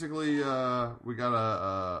go. Basically, we got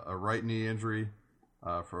a right knee injury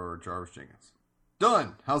for Jarvis Jenkins.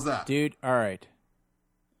 Done. How's that? Dude, all right.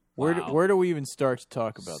 Wow. Where do we even start to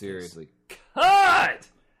talk about Seriously. Cut!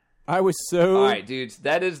 this? I was so... All right, dudes.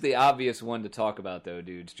 That is the obvious one to talk about, though,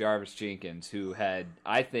 dudes. Jarvis Jenkins, who had,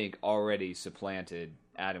 I think, already supplanted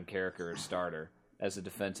Adam Carricker as starter as a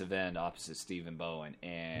defensive end opposite Stephen Bowen,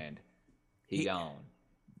 and he gone.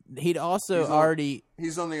 He'd also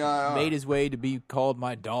He's on the IR. made his way to be called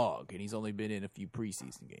my dog, and he's only been in a few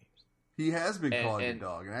preseason games. He has been called your and-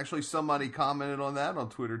 dog, and actually somebody commented on that on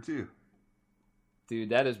Twitter too. Dude,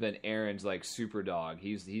 that has been Aaron's, like, super dog.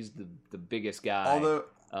 He's the biggest guy. Although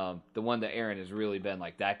The one that Aaron has really been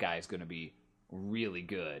like, that guy's going to be really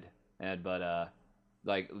good. But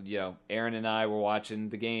Aaron and I were watching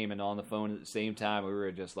the game and on the phone at the same time. We were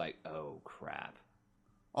just like, oh, crap.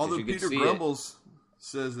 although you can Peter see it. Grumbles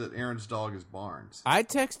says that Aaron's dog is Barnes. I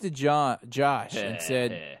texted Josh and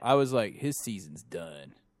said, I was like, his season's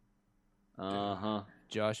done. Uh-huh.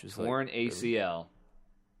 Josh was Torn like, ACL.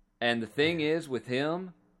 And the thing is, with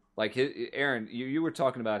him, like, Aaron, you were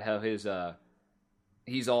talking about how he's all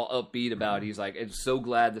upbeat about. He's like, I'm so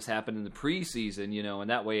glad this happened in the preseason, and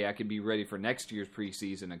that way I could be ready for next year's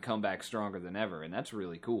preseason and come back stronger than ever. And that's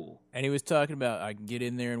really cool. And he was talking about, I can get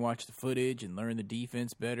in there and watch the footage and learn the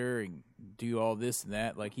defense better and do all this and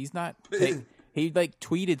that. Like, he's not... he, like,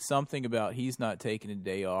 tweeted something about he's not taking a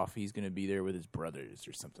day off. He's going to be there with his brothers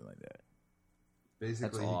or something like that.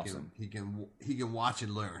 Basically, That's awesome. he can watch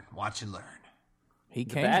and learn. Watch and learn. He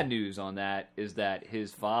The came. bad news on that is that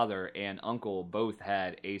his father and uncle both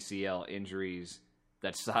had ACL injuries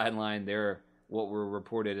that sidelined their what were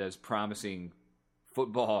reported as promising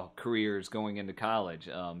football careers going into college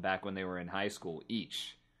back when they were in high school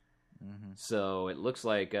each. Mm-hmm. So it looks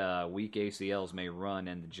like weak ACLs may run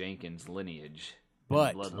in the Jenkins lineage.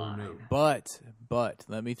 But, in the bloodline. but,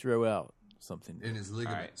 let me throw out something. In his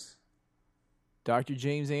ligaments. Dr.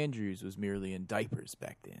 James Andrews was merely in diapers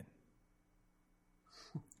back then.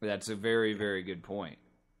 That's a very, very good point.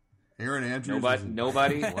 Aaron Andrews.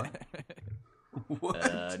 Nobody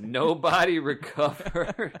What? nobody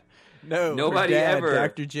recovered. No, Nobody her dad, ever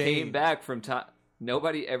Dr. James. came back from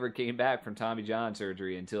Nobody ever came back from Tommy John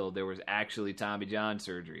surgery until there was actually Tommy John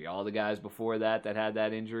surgery. All the guys before that had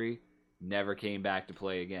that injury never came back to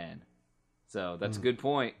play again. So that's a good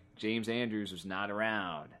point. James Andrews was not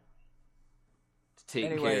around to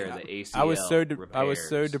take care of the ACL I was so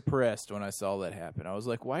repairs. depressed when I saw that happen. I was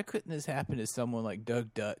like, why couldn't this happen to someone like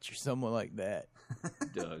Doug Dutch or someone like that?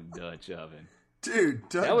 Doug Dutch Oven. Dude,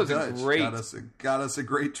 Doug That was a Dutch great- got us a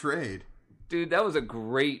great trade. Dude, that was a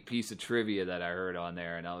great piece of trivia that I heard on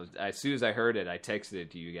there, and as soon as I heard it, I texted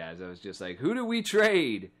it to you guys. I was just like, "Who do we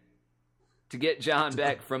trade to get John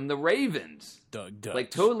Beck from the Ravens?" Doug Dutch.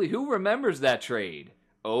 Like, totally, who remembers that trade?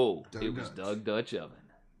 Oh, Doug it was Dutch. Doug Dutch Oven.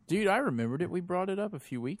 Dude, I remembered it. We brought it up a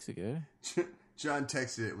few weeks ago. John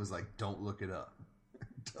texted it, was like, don't look it up.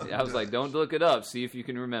 I was like, "Don't look it up. See if you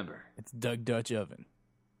can remember." It's Doug Dutch Oven.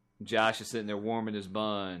 Josh is sitting there warming his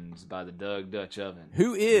buns by the Doug Dutch Oven.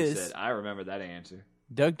 Who He is said, "I remember that answer."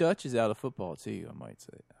 Doug Dutch is out of football too. I might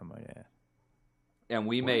add. And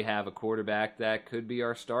we may have a quarterback that could be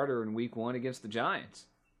our starter in Week 1 against the Giants.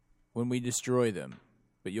 When we destroy them.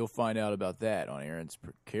 But you'll find out about that on Aaron's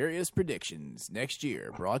Precarious Predictions next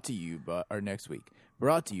year. Next week.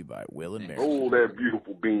 Brought to you by Will and Mary. Roll that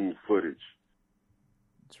beautiful bean footage.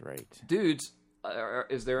 That's right. Dudes,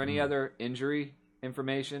 is there any other injury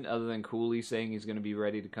information other than Cooley saying he's going to be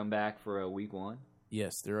ready to come back for a Week 1?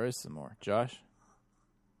 Yes, there is some more. Josh?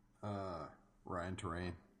 Ryan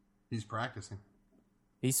Terrain. He's practicing.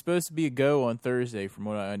 He's supposed to be a go on Thursday, from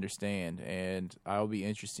what I understand, and I'll be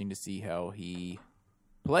interesting to see how he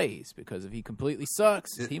plays, because if he completely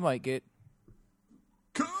sucks, he might get...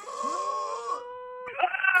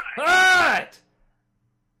 Cut!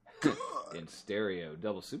 In stereo,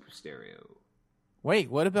 double super stereo. Wait,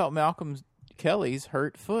 what about Malcolm Kelly's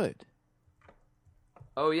hurt foot?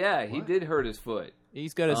 Oh, yeah, he did hurt his foot.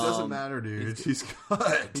 He's got a It doesn't matter, dude. He's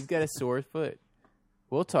got a sore foot.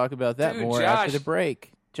 We'll talk about that Dude, more Josh. after the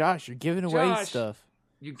break. Josh, you're giving away Josh. stuff.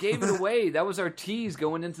 You gave it away. That was our tease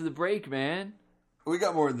going into the break, man. We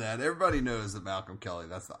got more than that. Everybody knows that Malcolm Kelly.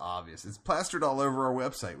 That's the obvious. It's plastered all over our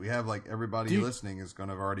website. We have like everybody listening is going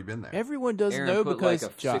to have already been there. Everyone doesn't Aaron know put because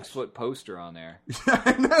like a Josh. 6-foot poster on there.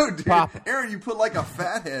 I know, dude. Pop. Aaron, you put like a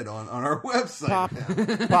fathead on our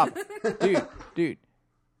website. Pop, dude.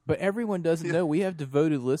 But everyone doesn't know. We have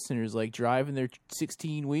devoted listeners like driving their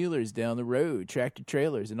 16-wheelers down the road, tractor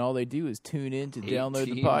trailers, and all they do is tune in to download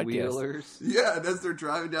the podcast. 18-wheelers. Yeah, and as they're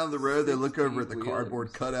driving down the road, they look over at the 16-wheelers.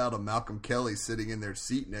 cardboard cutout of Malcolm Kelly sitting in their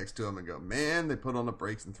seat next to him and go, man, they put on the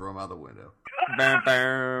brakes and throw him out the window.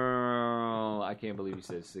 I can't believe you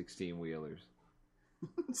said 16-wheelers.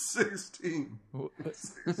 16. What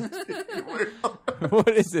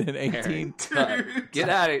is it, an 18? Aaron, cut. Get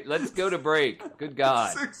out of it. Let's go to break. Good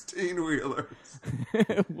God. 16-wheelers.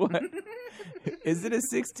 What? Is it a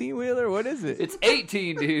 16-wheeler? What is it? It's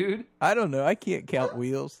 18, dude. I don't know. I can't count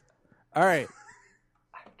wheels. All right.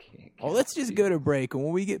 Well, let's just go to break, and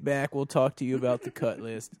when we get back, we'll talk to you about the cut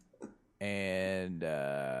list. And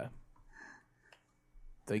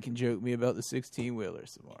they can joke me about the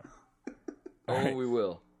 16-wheelers tomorrow. Oh, we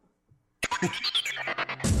will.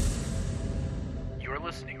 You're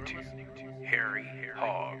listening to Harry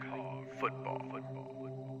Hog Football.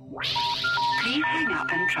 Please hang up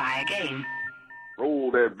and try again.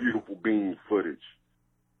 Roll that beautiful bean footage.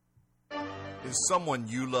 Is someone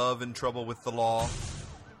you love in trouble with the law?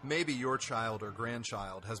 Maybe your child or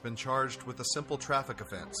grandchild has been charged with a simple traffic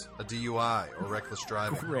offense, a DUI or reckless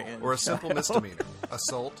driving, or a simple misdemeanor,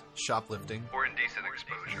 assault, shoplifting, Or indecent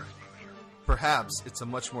exposure. Perhaps it's a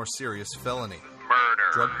much more serious felony, Murder.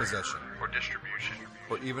 drug possession, Or distribution.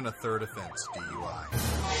 or even a third offense, DUI.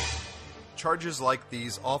 Charges like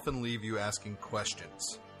these often leave you asking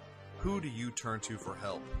questions. Who do you turn to for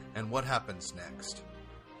help, and what happens next?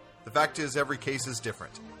 The fact is, every case is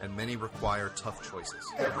different, and many require tough choices.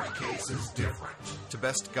 Every case is different. To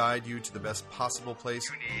best guide you to the best possible place,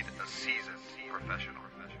 You need a seasoned professional.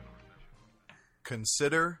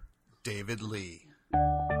 consider David Lee.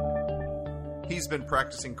 He's been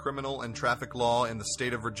practicing criminal and traffic law in the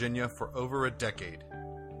state of Virginia for over a decade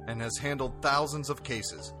and has handled thousands of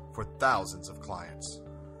cases for thousands of clients.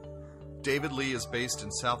 David Lee is based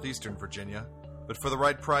in southeastern Virginia, but for the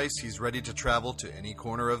right price, he's ready to travel to any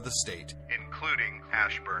corner of the state. Including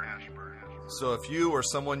Ashburn. So if you or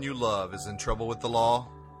someone you love is in trouble with the law,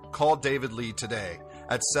 call David Lee today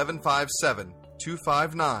at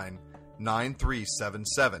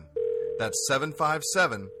 757-259-9377. That's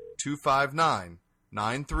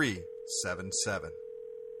 757-259-9377.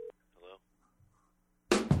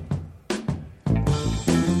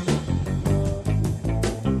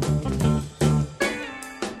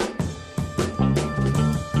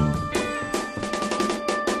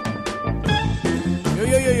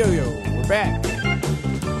 Yo. We're back.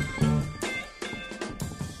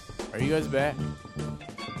 Are you guys back?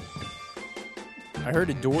 I heard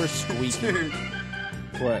a door squeaking.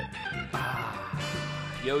 What?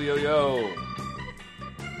 Yo.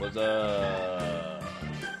 What's up?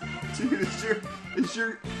 Dude, is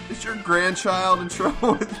your grandchild in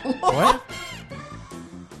trouble with the law?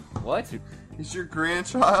 What? Is your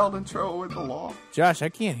grandchild in trouble with the law? Josh, I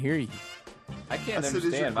can't hear you. I can't I said,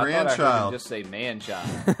 is your understand. I thought I heard him grandchild. just say man-child.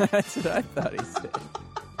 That's what I thought he said.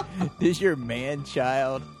 Is your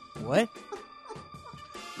man-child? What?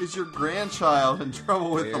 Is your grandchild in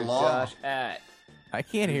trouble with the Where's law? Josh at? I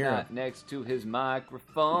can't hear him. Not next to his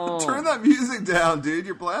microphone. Turn that music down, dude.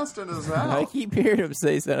 You're blasting us I out. keep hearing him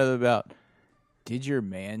say something about, did your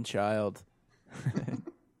man-child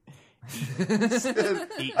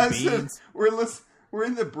eat I said, beans? we're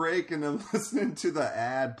in the break and I'm listening to the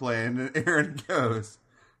ad playing and Aaron goes,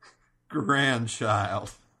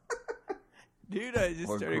 grandchild. Dude, I just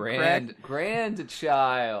Or started cracking.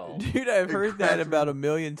 grandchild. Dude, I've heard that about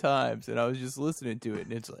 1,000,000 times, and I was just listening to it,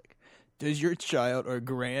 and it's like, does your child or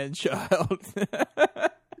grandchild?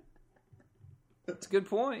 That's a good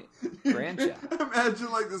point. Grandchild. Imagine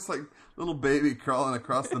like this like little baby crawling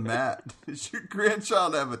across the mat. Does your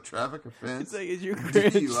grandchild have a traffic offense? It's like, is your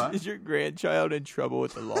DUI? grandchild in trouble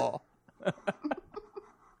with the law?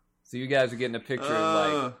 So you guys are getting a picture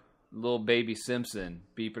of like little baby Simpson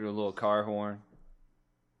beeping a little car horn.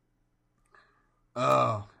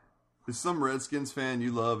 Oh, is some Redskins fan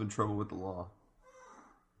you love in trouble with the law?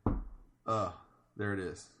 Oh, there it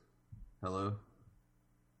is. Hello?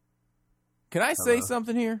 Can I say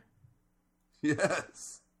something here?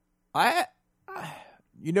 Yes.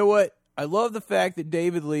 You know what? I love the fact that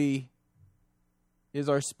David Lee is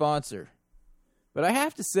our sponsor. But I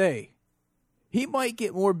have to say, he might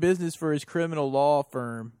get more business for his criminal law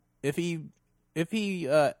firm if he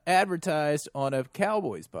advertised on a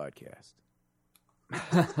Cowboys podcast.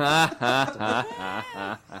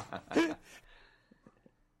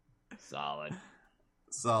 Solid.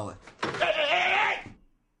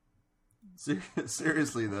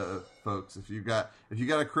 Seriously though, folks, if you got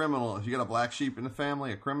a criminal, if you got a black sheep in the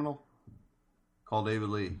family, a criminal, call David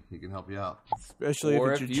Lee. He can help you out. Especially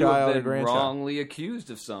Or if if it's your you child or have been grandchild. wrongly accused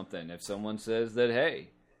of something. If someone says that, hey,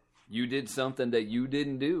 you did something that you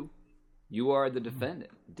didn't do, you are the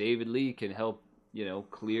defendant. David Lee can help,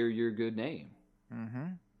 clear your good name. Mm-hmm.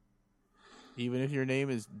 Even if your name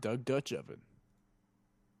is Doug Dutch Oven.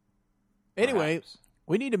 Anyway, Perhaps.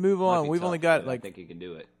 we need to move Might on. be We've tough, only got but I think he can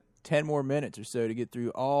do it. 10 more minutes or so to get through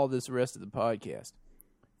all this rest of the podcast.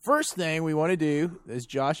 First thing we want to do, as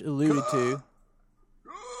Josh alluded to,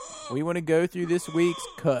 we want to go through this week's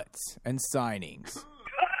cuts and signings.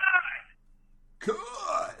 Cut!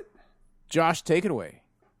 Josh, take it away.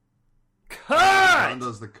 John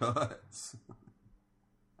does the cuts.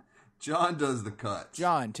 John does the cuts.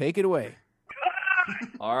 John, take it away.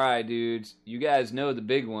 All right, dudes. You guys know the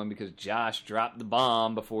big one because Josh dropped the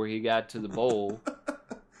bomb before he got to the bowl.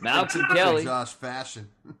 Malcolm Kelly. Josh fashion.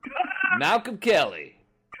 Malcolm Kelly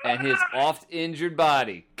and his oft-injured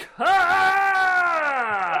body.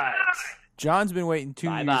 Cut! John's been waiting 2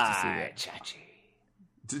 years to see Bye-bye, that. Chachi.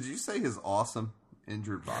 Did you say his awesome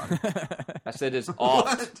injured body? I said his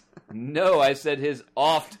oft. No, I said his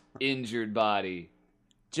oft-injured body.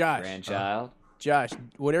 Josh. Grandchild. Josh,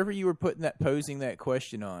 whatever you were posing that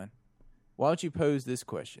question on, why don't you pose this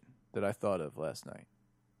question that I thought of last night?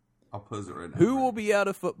 I'll pose it right now. Who will be out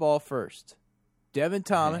of football first? Devin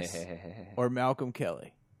Thomas or Malcolm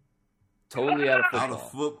Kelly? Totally out of football. Out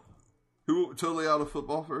of Who totally out of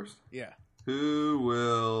football first? Yeah. Who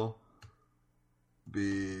will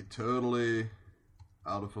be totally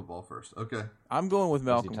out of football first? Okay. I'm going with He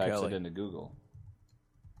Malcolm types Kelly. it into Google.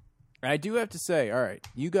 I do have to say, all right,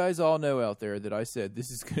 you guys all know out there that I said this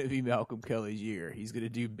is going to be Malcolm Kelly's year. He's going to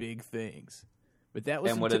do big things. But that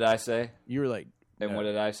was And what did I say? You were like, And no, what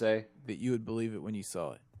did I say? that you would believe it when you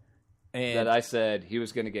saw it. And That I said he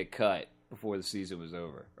was going to get cut before the season was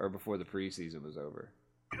over, or before the preseason was over.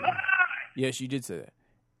 yes, you did say that.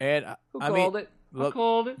 And Who I called mean, it? look, Who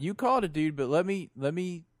called it? You called it, dude. But let me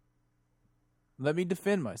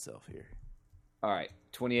defend myself here. All right,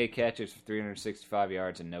 28 catches for 365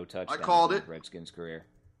 yards and no touchdowns. I called in it. his Redskins career.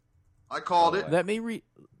 I called it. Let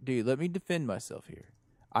me defend myself here.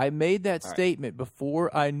 I made that All right. statement before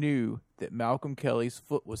I knew that Malcolm Kelly's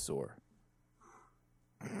foot was sore.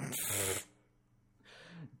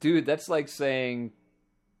 Dude, that's like saying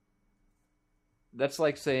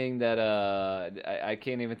that I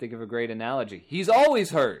can't even think of a great analogy. He's always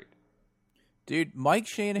hurt. Dude, Mike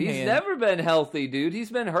Shanahan. He's never been healthy, dude.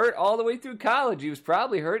 He's been hurt all the way through college. He was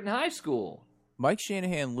probably hurt in high school. Mike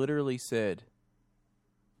Shanahan literally said,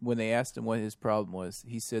 when they asked him what his problem was,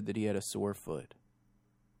 he said that he had a sore foot.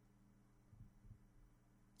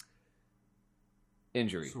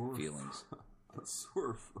 Injury Sore feelings. A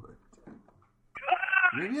sore foot.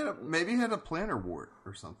 Maybe he had a plantar wart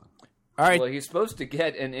or something. All right. Well, he's supposed to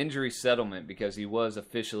get an injury settlement because he was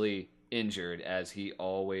officially injured, as he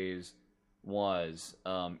always was,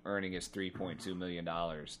 earning his $3.2 million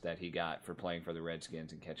that he got for playing for the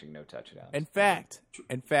Redskins and catching no touchdowns. In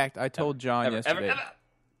fact, I told John yesterday.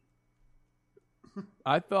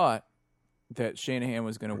 I thought that Shanahan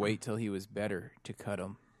was going to wait till he was better to cut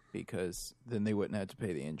him because then they wouldn't have to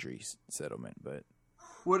pay the injury settlement. But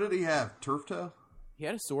What did he have? Turf toe? he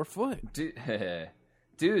had a sore foot.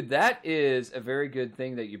 Dude, that is a very good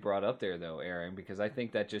thing that you brought up there, though, Aaron, because I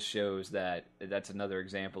think that just shows that that's another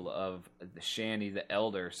example of the Shanny the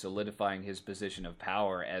Elder solidifying his position of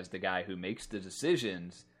power as the guy who makes the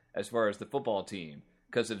decisions as far as the football team.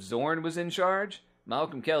 Because if Zorn was in charge,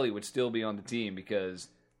 Malcolm Kelly would still be on the team because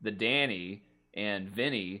the Danny and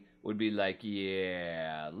Vinny would be like,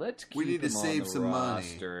 yeah, let's keep We need to him save on the some money.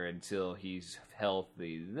 roster until he's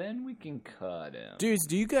healthy. Then we can cut him. Dudes,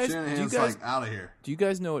 do you guys Shanahan's out of here. do you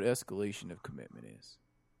guys know what escalation of commitment is?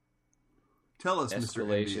 Tell us, Mr.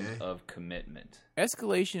 Escalation NBA. of commitment.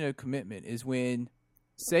 Escalation of commitment is when,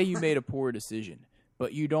 say you made a poor decision,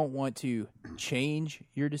 but you don't want to change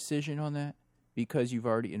your decision on that because you've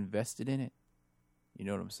already invested in it. You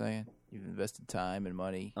know what I'm saying? You've invested time and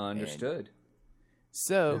money. Understood.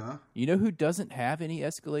 So, Yeah. you know who doesn't have any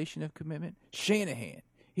escalation of commitment? Shanahan.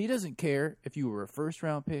 He doesn't care if you were a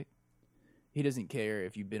first-round pick. He doesn't care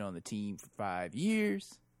if you've been on the team for 5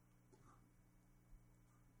 years.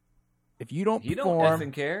 If you don't He don't perform,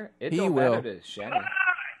 effing care. It he don't will. matter to Shanny.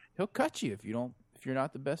 He'll cut you if you're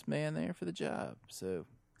not the best man there for the job. So,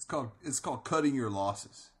 It's called cutting your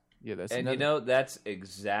losses. yeah, that's And another. you know, that's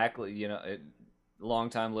exactly,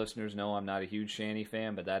 longtime listeners know I'm not a huge Shanny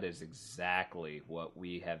fan, but that is exactly what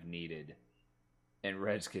we have needed in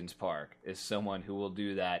Redskins Park, is someone who will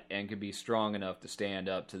do that and can be strong enough to stand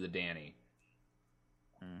up to the Danny.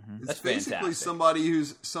 It's That's basically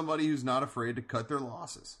fantastic. somebody who's not afraid to cut their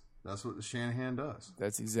losses. That's what the Shanahan does.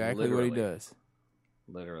 That's exactly what he does.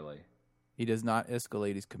 Literally. He does not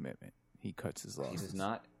escalate his commitment. He cuts his losses.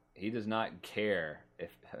 He does not care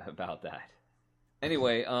about that.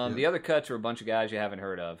 Anyway, the other cuts are a bunch of guys you haven't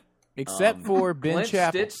heard of. Except for Ben Clint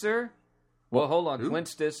Chappell. Stitzer. Well, hold on. Who? Clint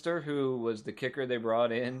Stitzer, who was the kicker they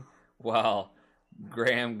brought in while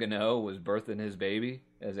Graham Gano was birthing his baby,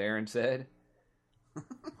 as Aaron said.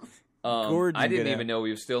 I didn't even know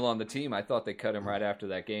he was still on the team. I thought they cut him right after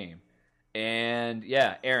that game. And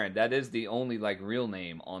yeah, Aaron, that is the only real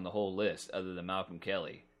name on the whole list other than Malcolm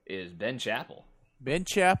Kelly is Ben Chappell. Ben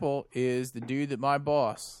Chappell is the dude that my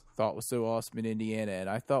boss thought was so awesome in Indiana, and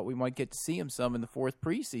I thought we might get to see him some in the 4th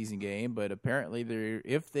preseason game, but apparently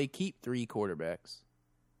if they keep three quarterbacks,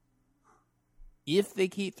 it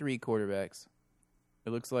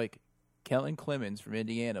looks like Kellen Clemens from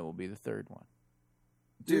Indiana will be the 3rd one.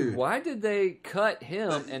 Dude, why did they cut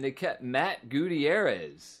him and they kept Matt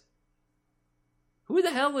Gutierrez? Who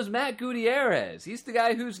the hell was Matt Gutierrez? He's the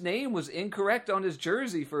guy whose name was incorrect on his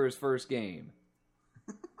jersey for his first game.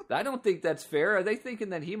 I don't think that's fair. Are they thinking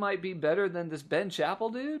that he might be better than this Ben Chappell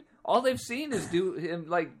dude? All they've seen is do him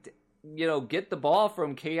get the ball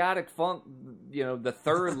from chaotic funk, the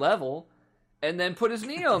 3rd level, and then put his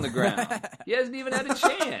knee on the ground. He hasn't even had a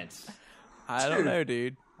chance. I don't know,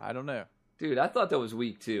 dude. I don't know. Dude, I thought that was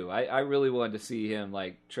weak too. I really wanted to see him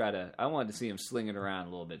I wanted to see him sling it around a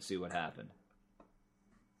little bit, see what happened.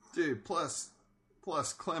 Dude, plus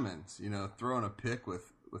Clemens, throwing a pick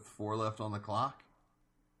with 4 left on the clock.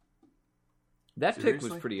 That Seriously?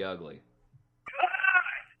 pick was pretty ugly.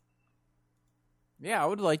 Yeah, I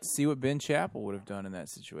would like to see what Ben Chappell would have done in that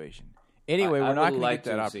situation. Anyway, we're not going to get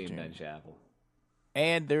that opportunity. Ben Chappell.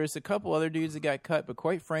 And there's a couple other dudes that got cut, but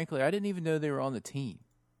quite frankly, I didn't even know they were on the team.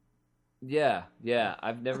 Yeah.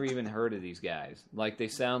 I've never even heard of these guys. They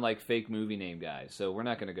sound like fake movie name guys, so we're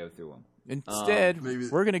not going to go through them. Instead,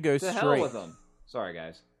 we're going to go to straight. hell with them. Sorry,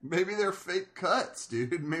 guys. Maybe they're fake cuts,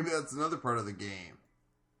 dude. Maybe that's another part of the game.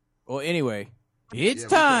 Well, anyway, it's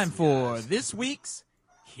time for this week's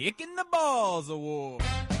Kicking the Balls Award.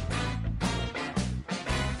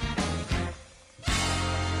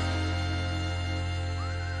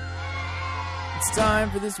 It's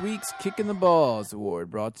time for this week's Kicking the Balls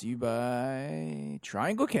Award, brought to you by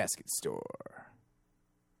Triangle Casket Store.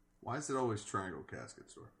 Why is it always Triangle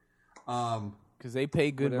Casket Store? Because they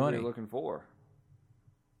pay good Whatever money. you're looking for.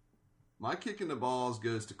 My kick in the balls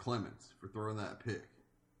goes to Clemens for throwing that pick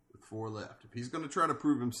with 4 left. If he's going to try to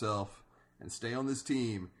prove himself and stay on this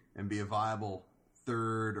team and be a viable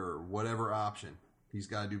 3rd or whatever option, he's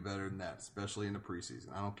got to do better than that, especially in the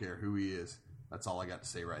preseason. I don't care who he is. That's all I got to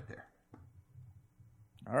say right there.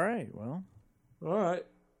 All right, well. All right.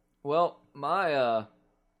 Well, my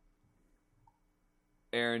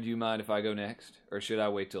Aaron, do you mind if I go next, or should I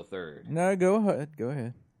wait till 3rd? No, go ahead. Go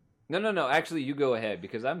ahead. No. Actually, you go ahead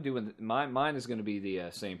because I'm doing mine is going to be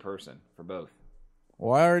the same person for both.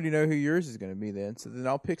 Well, I already know who yours is going to be then, so then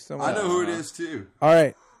I'll pick someone I know else. who it is too. All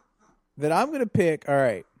right. Then I'm going to pick. All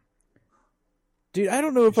right. Dude, I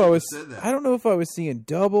don't know if I was seeing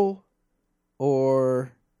double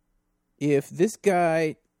or if this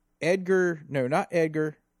guy not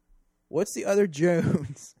Edgar. What's the other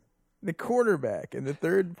Jones? The quarterback in the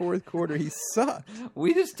 3rd and 4th quarter, he sucked.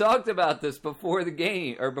 We just talked about this before the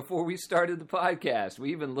game, or before we started the podcast.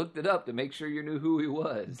 We even looked it up to make sure you knew who he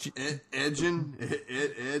was. Edwin?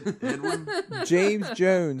 James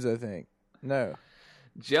Jones, I think. No.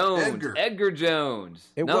 Jones. Edgar Jones.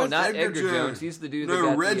 Not Edgar Jones. He's the dude that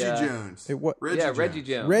got Reggie Jones. Reggie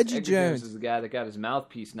Jones. Reggie Edgar Jones is the guy that got his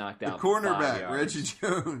mouthpiece knocked out. The cornerback, Reggie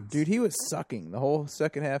Jones. Dude, he was sucking the whole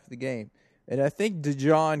second half of the game. And I think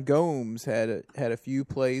DeJohn Gomes had a few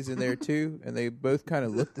plays in there too, and they both kind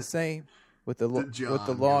of looked the same with the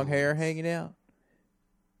long hair hanging out.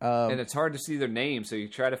 And it's hard to see their names, so you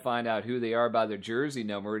try to find out who they are by their jersey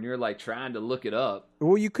number, and you're trying to look it up.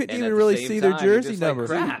 Well, you couldn't even really see their jersey number.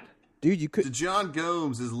 Crap. Dude, you couldn't. DeJohn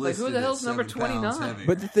Gomes is listed. Who the hell's number 29?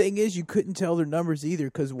 But the thing is, you couldn't tell their numbers either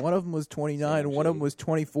because one of them was 29 and one of them was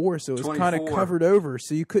 24, so it was kind of covered over,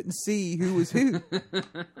 so you couldn't see who was who.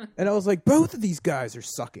 And I was like, both of these guys are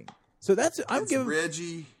sucking. So I'm giving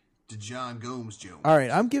Reggie DeJohn Gomes Jones. All right,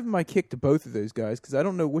 I'm giving my kick to both of those guys because I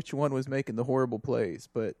don't know which one was making the horrible plays,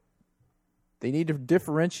 but they need to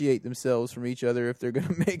differentiate themselves from each other if they're going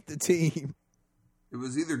to make the team. It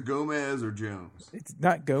was either Gomez or Jones. It's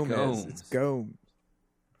not Gomez. It's Gomes.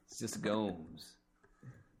 It's just Gomes.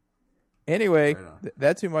 Anyway, Right on.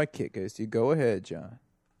 that's who my kick goes to. Go ahead, John.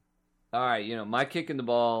 All right, my kick in the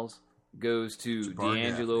balls goes to Jabbar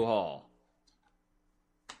D'Angelo Gaffney. Hall.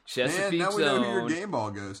 Man, Chesapeake now we know who your zone. game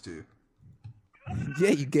ball goes to. Yeah,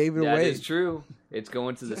 you gave it That away. is true. It's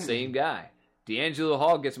going to the same guy. D'Angelo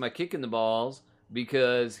Hall gets my kick in the balls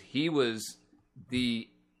because he was the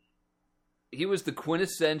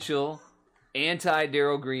quintessential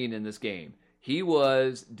anti-Darryl Green in this game. He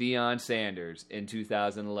was Deion Sanders in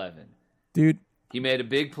 2011. Dude, He made a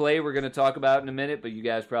big play we're going to talk about in a minute, but you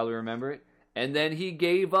guys probably remember it. And then he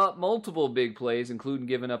gave up multiple big plays, including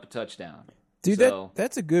giving up a touchdown. dude, So,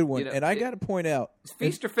 that's a good one. you know, And I got to point out, It's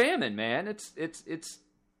feast or famine, man. It's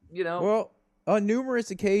well, on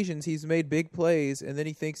numerous occasions, he's made big plays, and then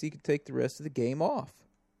he thinks he can take the rest of the game off.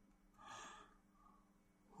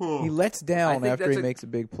 He lets I down think after that's he a- makes a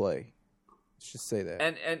big play. Let's just say that.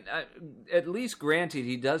 And at least granted,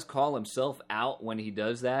 he does call himself out when he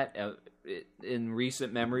does that in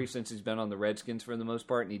recent memory, since he's been on the Redskins for the most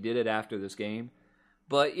part, and he did it after this game.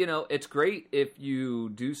 But, it's great if you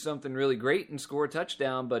do something really great and score a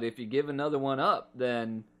touchdown, but if you give another one up,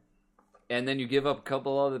 and then you give up a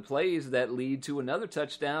couple other plays that lead to another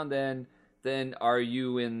touchdown, then are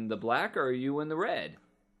you in the black or are you in the red?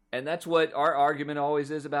 And that's what our argument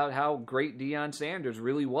always is about how great Deion Sanders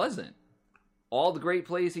really wasn't. All the great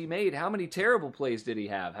plays he made, how many terrible plays did he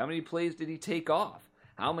have? How many plays did he take off?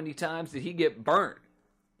 How many times did he get burnt?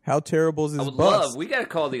 How terrible is his I would bust? we got to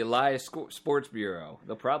call the Elias Sports Bureau.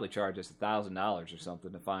 They'll probably charge us $1,000 or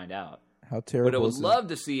something to find out. How But I terrible would is his... love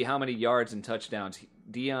to see how many yards and touchdowns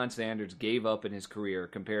Deion Sanders gave up in his career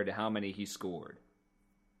compared to how many he scored.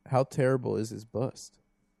 How terrible is his bust?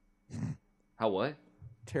 How what?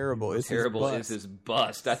 Terrible is Terrible his is bust. his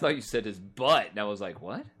bust. I thought you said his butt, and I was like,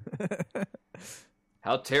 what?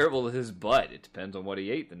 How terrible is his butt? It depends on what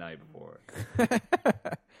he ate the night before.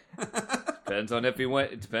 Depends on if he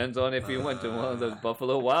went. It depends on if he went to one of those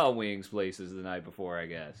Buffalo Wild Wings places the night before, I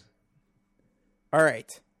guess. All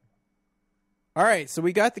right, so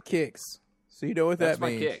we got the kicks. So you know what That's that my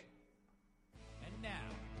means. kick. And now,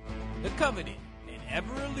 the coveted and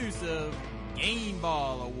ever-elusive Game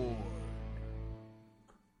Ball Award.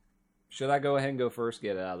 Should I go ahead and go first?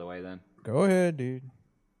 Get it out of the way then. Go ahead, dude.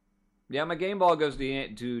 Yeah, my game ball goes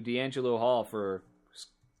to D'Angelo Hall for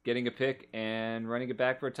getting a pick and running it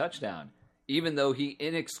back for a touchdown. Even though he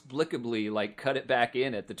inexplicably cut it back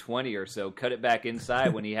in at the 20 or so, cut it back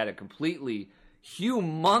inside when he had a completely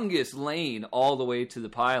humongous lane all the way to the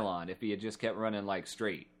pylon if he had just kept running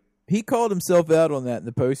straight. He called himself out on that in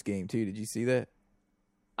the post game too. Did you see that?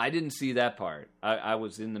 I didn't see that part. I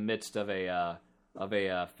was in the midst of a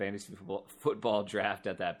fantasy football draft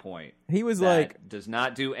at that point. He was that does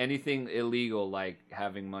not do anything illegal like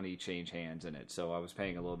having money change hands in it. So I was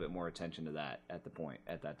paying a little bit more attention to that at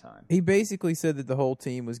that time. He basically said that the whole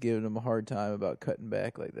team was giving him a hard time about cutting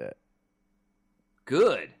back like that.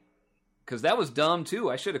 Good, because that was dumb too.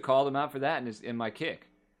 I should have called him out for that in my kick.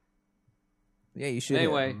 Yeah, you should.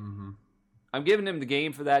 Anyway, I'm giving him the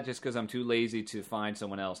game for that just because I'm too lazy to find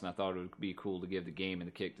someone else, and I thought it would be cool to give the game and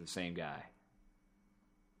the kick to the same guy.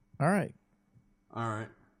 All right.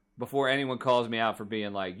 Before anyone calls me out for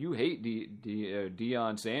being like, you hate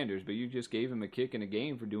Deion Sanders, but you just gave him a kick in a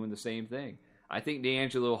game for doing the same thing. I think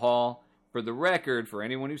D'Angelo Hall, for the record, for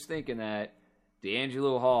anyone who's thinking that,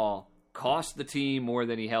 D'Angelo Hall cost the team more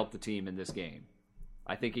than he helped the team in this game.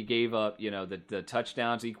 I think he gave up, the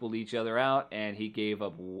touchdowns equaled each other out, and he gave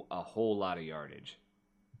up a whole lot of yardage.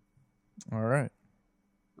 All right.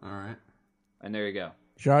 And there you go.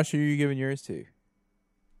 Josh, who are you giving yours to?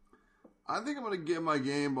 I think I'm going to give my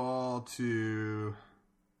game ball to...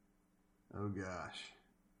 Oh, gosh.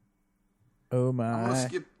 Oh, my.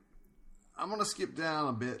 I'm going to skip down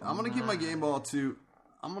a bit. I'm going to give my game ball to...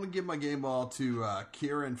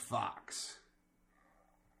 Kieran Fox.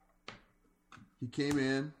 He came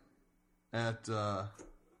in at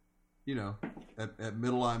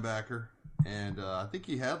middle linebacker, and I think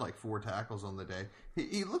he had 4 tackles on the day.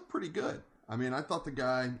 He looked pretty good. I mean, I thought the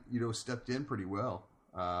guy, stepped in pretty well.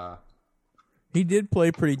 He did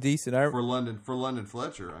play pretty decent. For London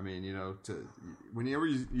Fletcher. I mean, whenever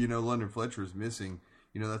London Fletcher is missing,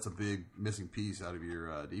 that's a big missing piece out of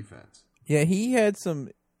your defense. Yeah, he had some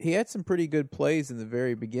pretty good plays in the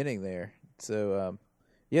very beginning there. So,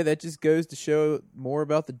 yeah, that just goes to show more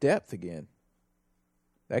about the depth again.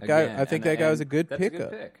 That guy, I think that guy was a good pickup. A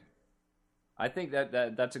good pick. I think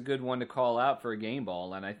that's a good one to call out for a game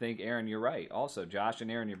ball, and I think, Aaron, you're right. Also, Josh and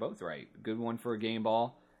Aaron, you're both right. Good one for a game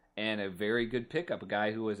ball, and a very good pickup. A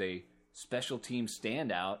guy who was a special team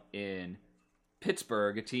standout in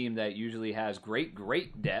Pittsburgh, a team that usually has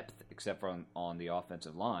great depth, except for on the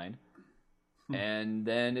offensive line. And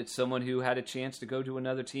then it's someone who had a chance to go to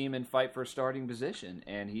another team and fight for a starting position,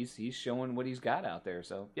 and he's showing what he's got out there.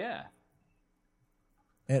 So yeah,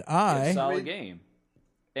 And it's a solid game.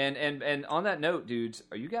 And on that note, dudes,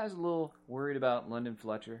 are you guys a little worried about London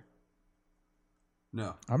Fletcher?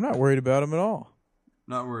 No, I'm not worried about him at all.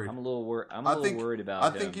 not worried. I'm a little worried about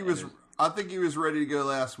him. I think he was ready to go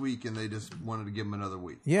last week, and they just wanted to give him another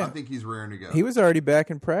week. Yeah. I think he's raring to go. He was already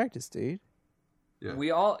back in practice, dude. Yeah.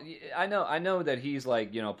 I know that he's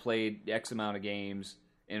like, played X amount of games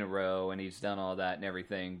in a row and he's done all that and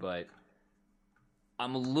everything, but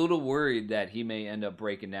I'm a little worried that he may end up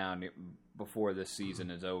breaking down before this season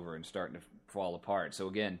is over and starting to fall apart. So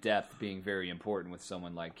again, depth being very important with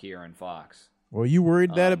someone like Kieran Fox. Well, you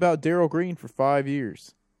worried that about Darryl Green for 5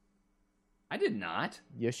 years. I did not.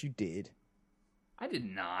 Yes, you did. I did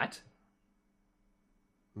not.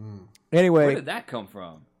 Anyway, Where did that come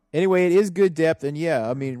from? Anyway, it is good depth, and yeah,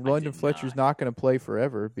 I mean, London Fletcher's not going to play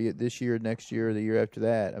forever, be it this year, next year, or the year after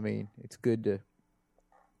that. I mean, it's good to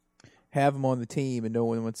have him on the team, and no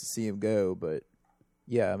one wants to see him go, but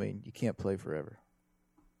yeah, I mean, you can't play forever.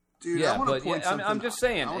 Dude, Yeah, but I'm just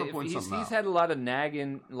saying, he's out. had a lot of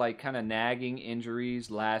nagging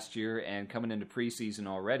injuries last year and coming into preseason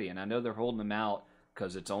already, and I know they're holding him out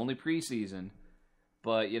because it's only preseason.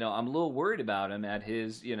 But I'm a little worried about him at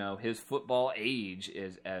his his football age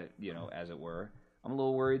as it were. I'm a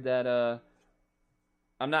little worried that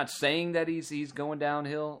I'm not saying that he's going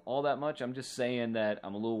downhill all that much. I'm just saying that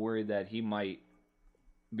I'm a little worried that he might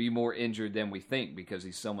be more injured than we think because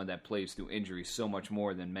he's someone that plays through injury so much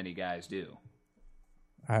more than many guys do.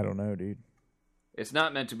 I don't know, dude. It's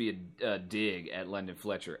not meant to be a dig at London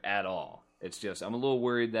Fletcher at all. It's just I'm a little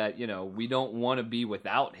worried that, we don't want to be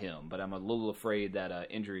without him, but I'm a little afraid that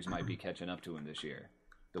injuries might be catching up to him this year.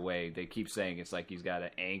 The way they keep saying it's like he's got an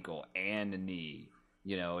ankle and a knee.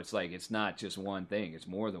 It's like it's not just one thing. It's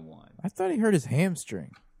more than one. I thought he hurt his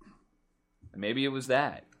hamstring. Maybe it was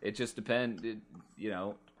that. It just depends.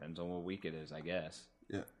 Depends on what week it is, I guess.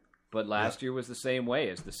 Yeah. But last year was the same way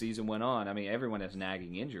as the season went on. I mean, everyone has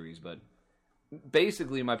nagging injuries, but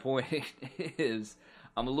basically my point is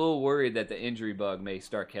I'm a little worried that the injury bug may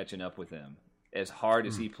start catching up with him as hard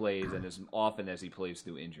as he plays and as often as he plays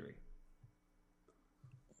through injury.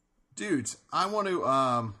 Dudes, I want to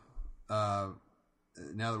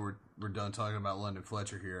now that we're done talking about London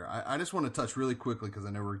Fletcher here, I just want to touch really quickly because I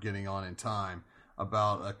know we're getting on in time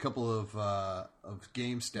about a couple of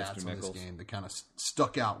game stats in this game that kind of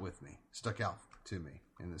stuck out to me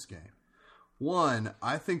in this game. One,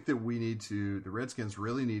 I think that the Redskins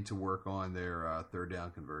really need to work on their third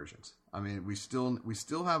down conversions. I mean, we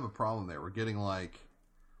still have a problem there. We're getting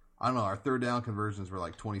our third down conversions were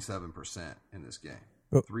like 27% in this game.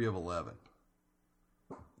 3 of 11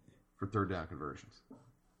 for third down conversions.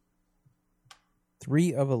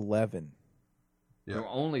 3 of 11.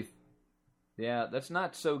 Yeah, that's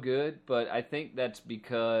not so good, but I think that's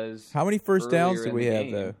because how many first downs do we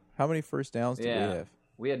have though? How many first downs do we have?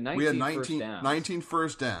 We had 19 first downs. 19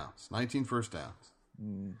 first downs. 19 first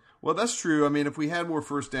downs. Well, that's true. I mean, if we had more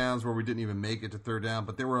first downs where we didn't even make it to third down,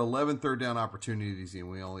 but there were 11 third down opportunities and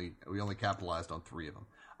we only capitalized on 3 of them.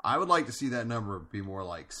 I would like to see that number be more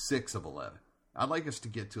like 6 of 11. I'd like us to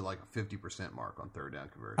get to like a 50% mark on third down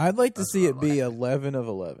conversion. I'd like to see it be 11 of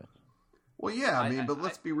 11. Well, yeah, but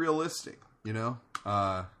let's be realistic.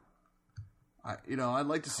 I'd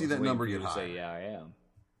like to see that number get higher. Say, yeah, I am.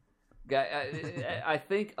 I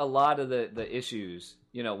think a lot of the issues,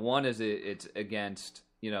 one is it's against,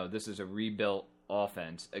 this is a rebuilt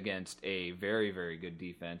offense against a very, very good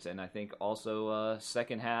defense, and I think also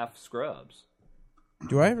second half scrubs.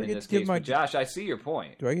 Do I ever get to give my Josh? I see your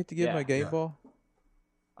point. Do I get to give my game ball?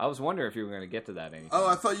 I was wondering if you were going to get to that anytime. Oh,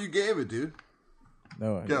 I thought you gave it, dude.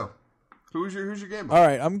 No, go. Who's your game ball? All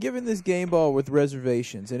right, I'm giving this game ball with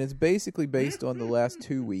reservations, and it's basically based on the last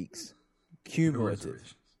 2 weeks,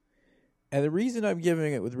 cumulative. And the reason I'm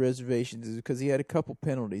giving it with reservations is because he had a couple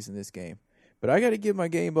penalties in this game. But I got to give my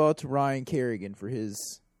game ball to Ryan Kerrigan for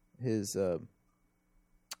his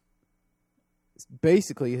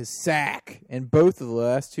basically his sack in both of the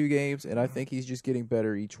last 2 games, and I think he's just getting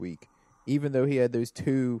better each week. Even though he had those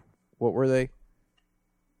 2, what were they?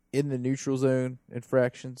 In the neutral zone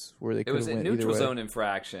infractions where they could have went either way. It was in neutral zone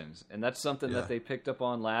infractions, and that's something that they picked up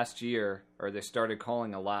on last year, or they started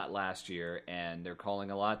calling a lot last year, and they're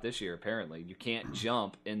calling a lot this year, apparently. You can't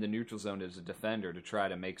jump in the neutral zone as a defender to try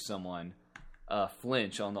to make someone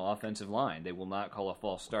flinch on the offensive line. They will not call a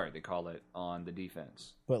false start. They call it on the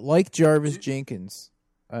defense. But like Jarvis Jenkins,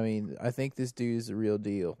 I mean, I think this dude is the real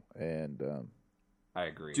deal, and I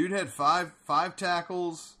agree. Dude had five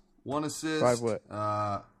tackles, 1 assist, 5 what?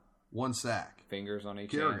 1 sack. Fingers on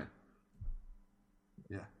each Kerrigan. hand.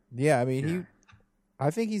 Yeah. Yeah, I mean,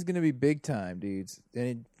 I think he's going to be big time, dudes.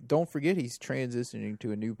 And don't forget, he's transitioning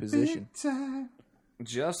to a new position. Big time.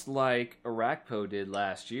 Just like Arakpo did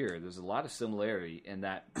last year, there's a lot of similarity in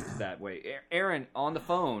that way. Aaron, on the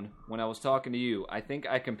phone, when I was talking to you, I think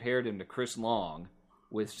I compared him to Chris Long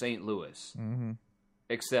with St. Louis. Mm-hmm.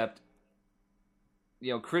 Except,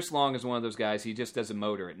 Chris Long is one of those guys, he just does a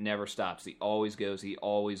motor. It never stops. He always goes. He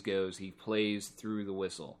plays through the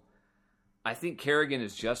whistle. I think Kerrigan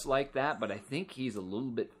is just like that, but I think he's a little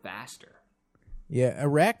bit faster. Yeah,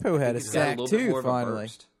 Arakpo had a sack too, finally.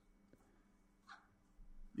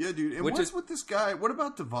 Yeah, dude. And what's with this guy? What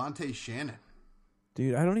about Devontae Shannon?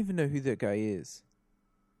 Dude, I don't even know who that guy is.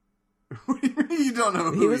 What do you mean you don't know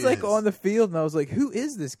who he was like is? on the field, and I was like, who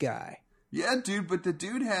is this guy? Yeah, dude, but the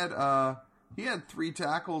dude had he had 3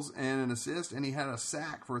 tackles and an assist, and he had a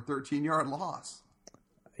sack for a 13-yard loss.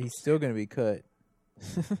 He's still going to be cut.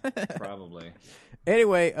 Probably.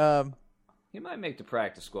 Anyway, he might make the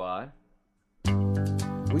practice squad.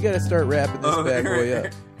 We got to start wrapping this bad boy up.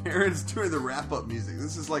 Aaron's doing the wrap-up music.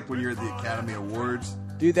 This is like when you're at the Academy Awards.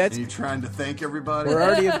 Dude, and you're trying to thank everybody. We're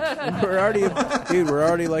already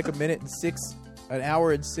like an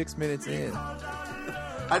hour and 6 minutes in.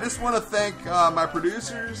 I just want to thank my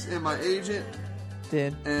producers and my agent.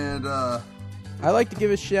 And I like to give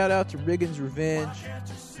a shout out to Riggins Revenge,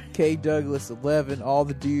 K Douglas 11, all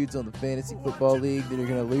the dudes on the Fantasy Football League that are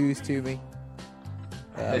going to lose to me.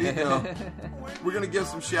 There you go. We're going to give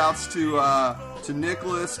some shouts to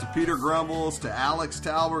Nicholas, to Peter Grumbles, to Alex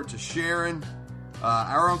Talbert, to Sharon,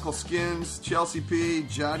 our Uncle Skins, Chelsea P,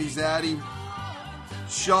 Jotty Zaddy,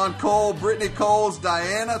 Sean Cole, Brittany Coles,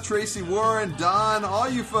 Diana, Tracy Warren, Don, all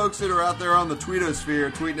you folks that are out there on the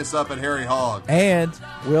tweetosphere tweeting us up at Harry Hogg. And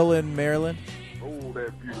Will in Maryland. Oh,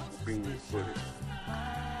 that beautiful bean footage.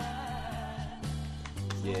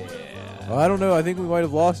 Yeah. Well, I don't know. I think we might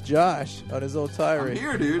have lost Josh on his old tirade. I'm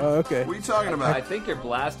here, dude. Oh, okay. What are you talking about? I think you're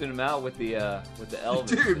blasting him out with the Elvis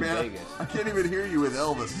Dude, in man, Vegas. I can't even hear you with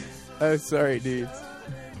Elvis. Oh, sorry, dudes.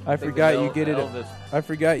 I forgot you get it. I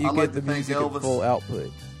forgot you get the music at full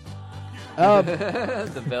output.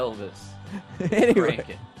 The Velvis. Anyway,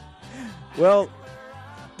 well,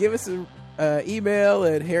 give us an email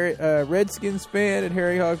at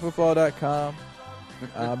redskinsfan@harryhogfootball.com.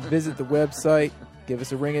 Visit the website. Give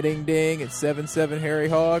us a ring-a-ding-ding at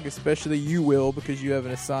 77HarryHog, especially you will, because you have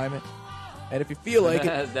an assignment. And if you feel like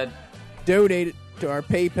it, donate it to our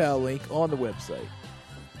PayPal link on the website.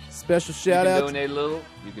 Special shout out. You can donate a little,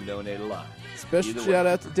 you can donate a lot. Special shout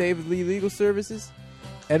out to David Lee Legal Services.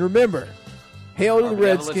 And remember, hail to the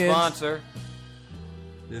Redskins. Sponsor.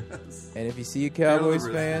 Yes. And if you see a Cowboys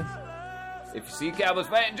fan, if you see a Cowboys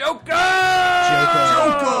fan, Joker! Joker!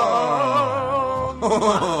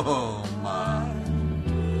 Oh, my.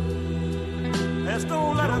 Let's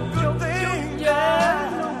don't let a good thing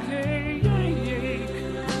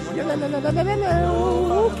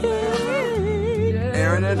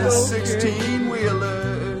Aaron and his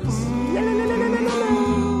 16-wheelers.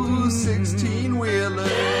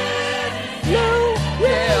 16-wheelers.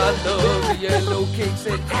 Yeah, I love the yellow cakes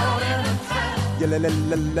at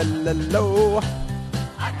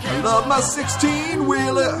I love my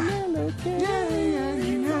 16-wheeler.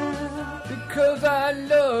 Because I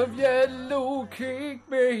love yellow cake,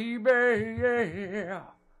 baby. Yeah.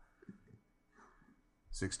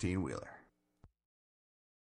 16-wheeler.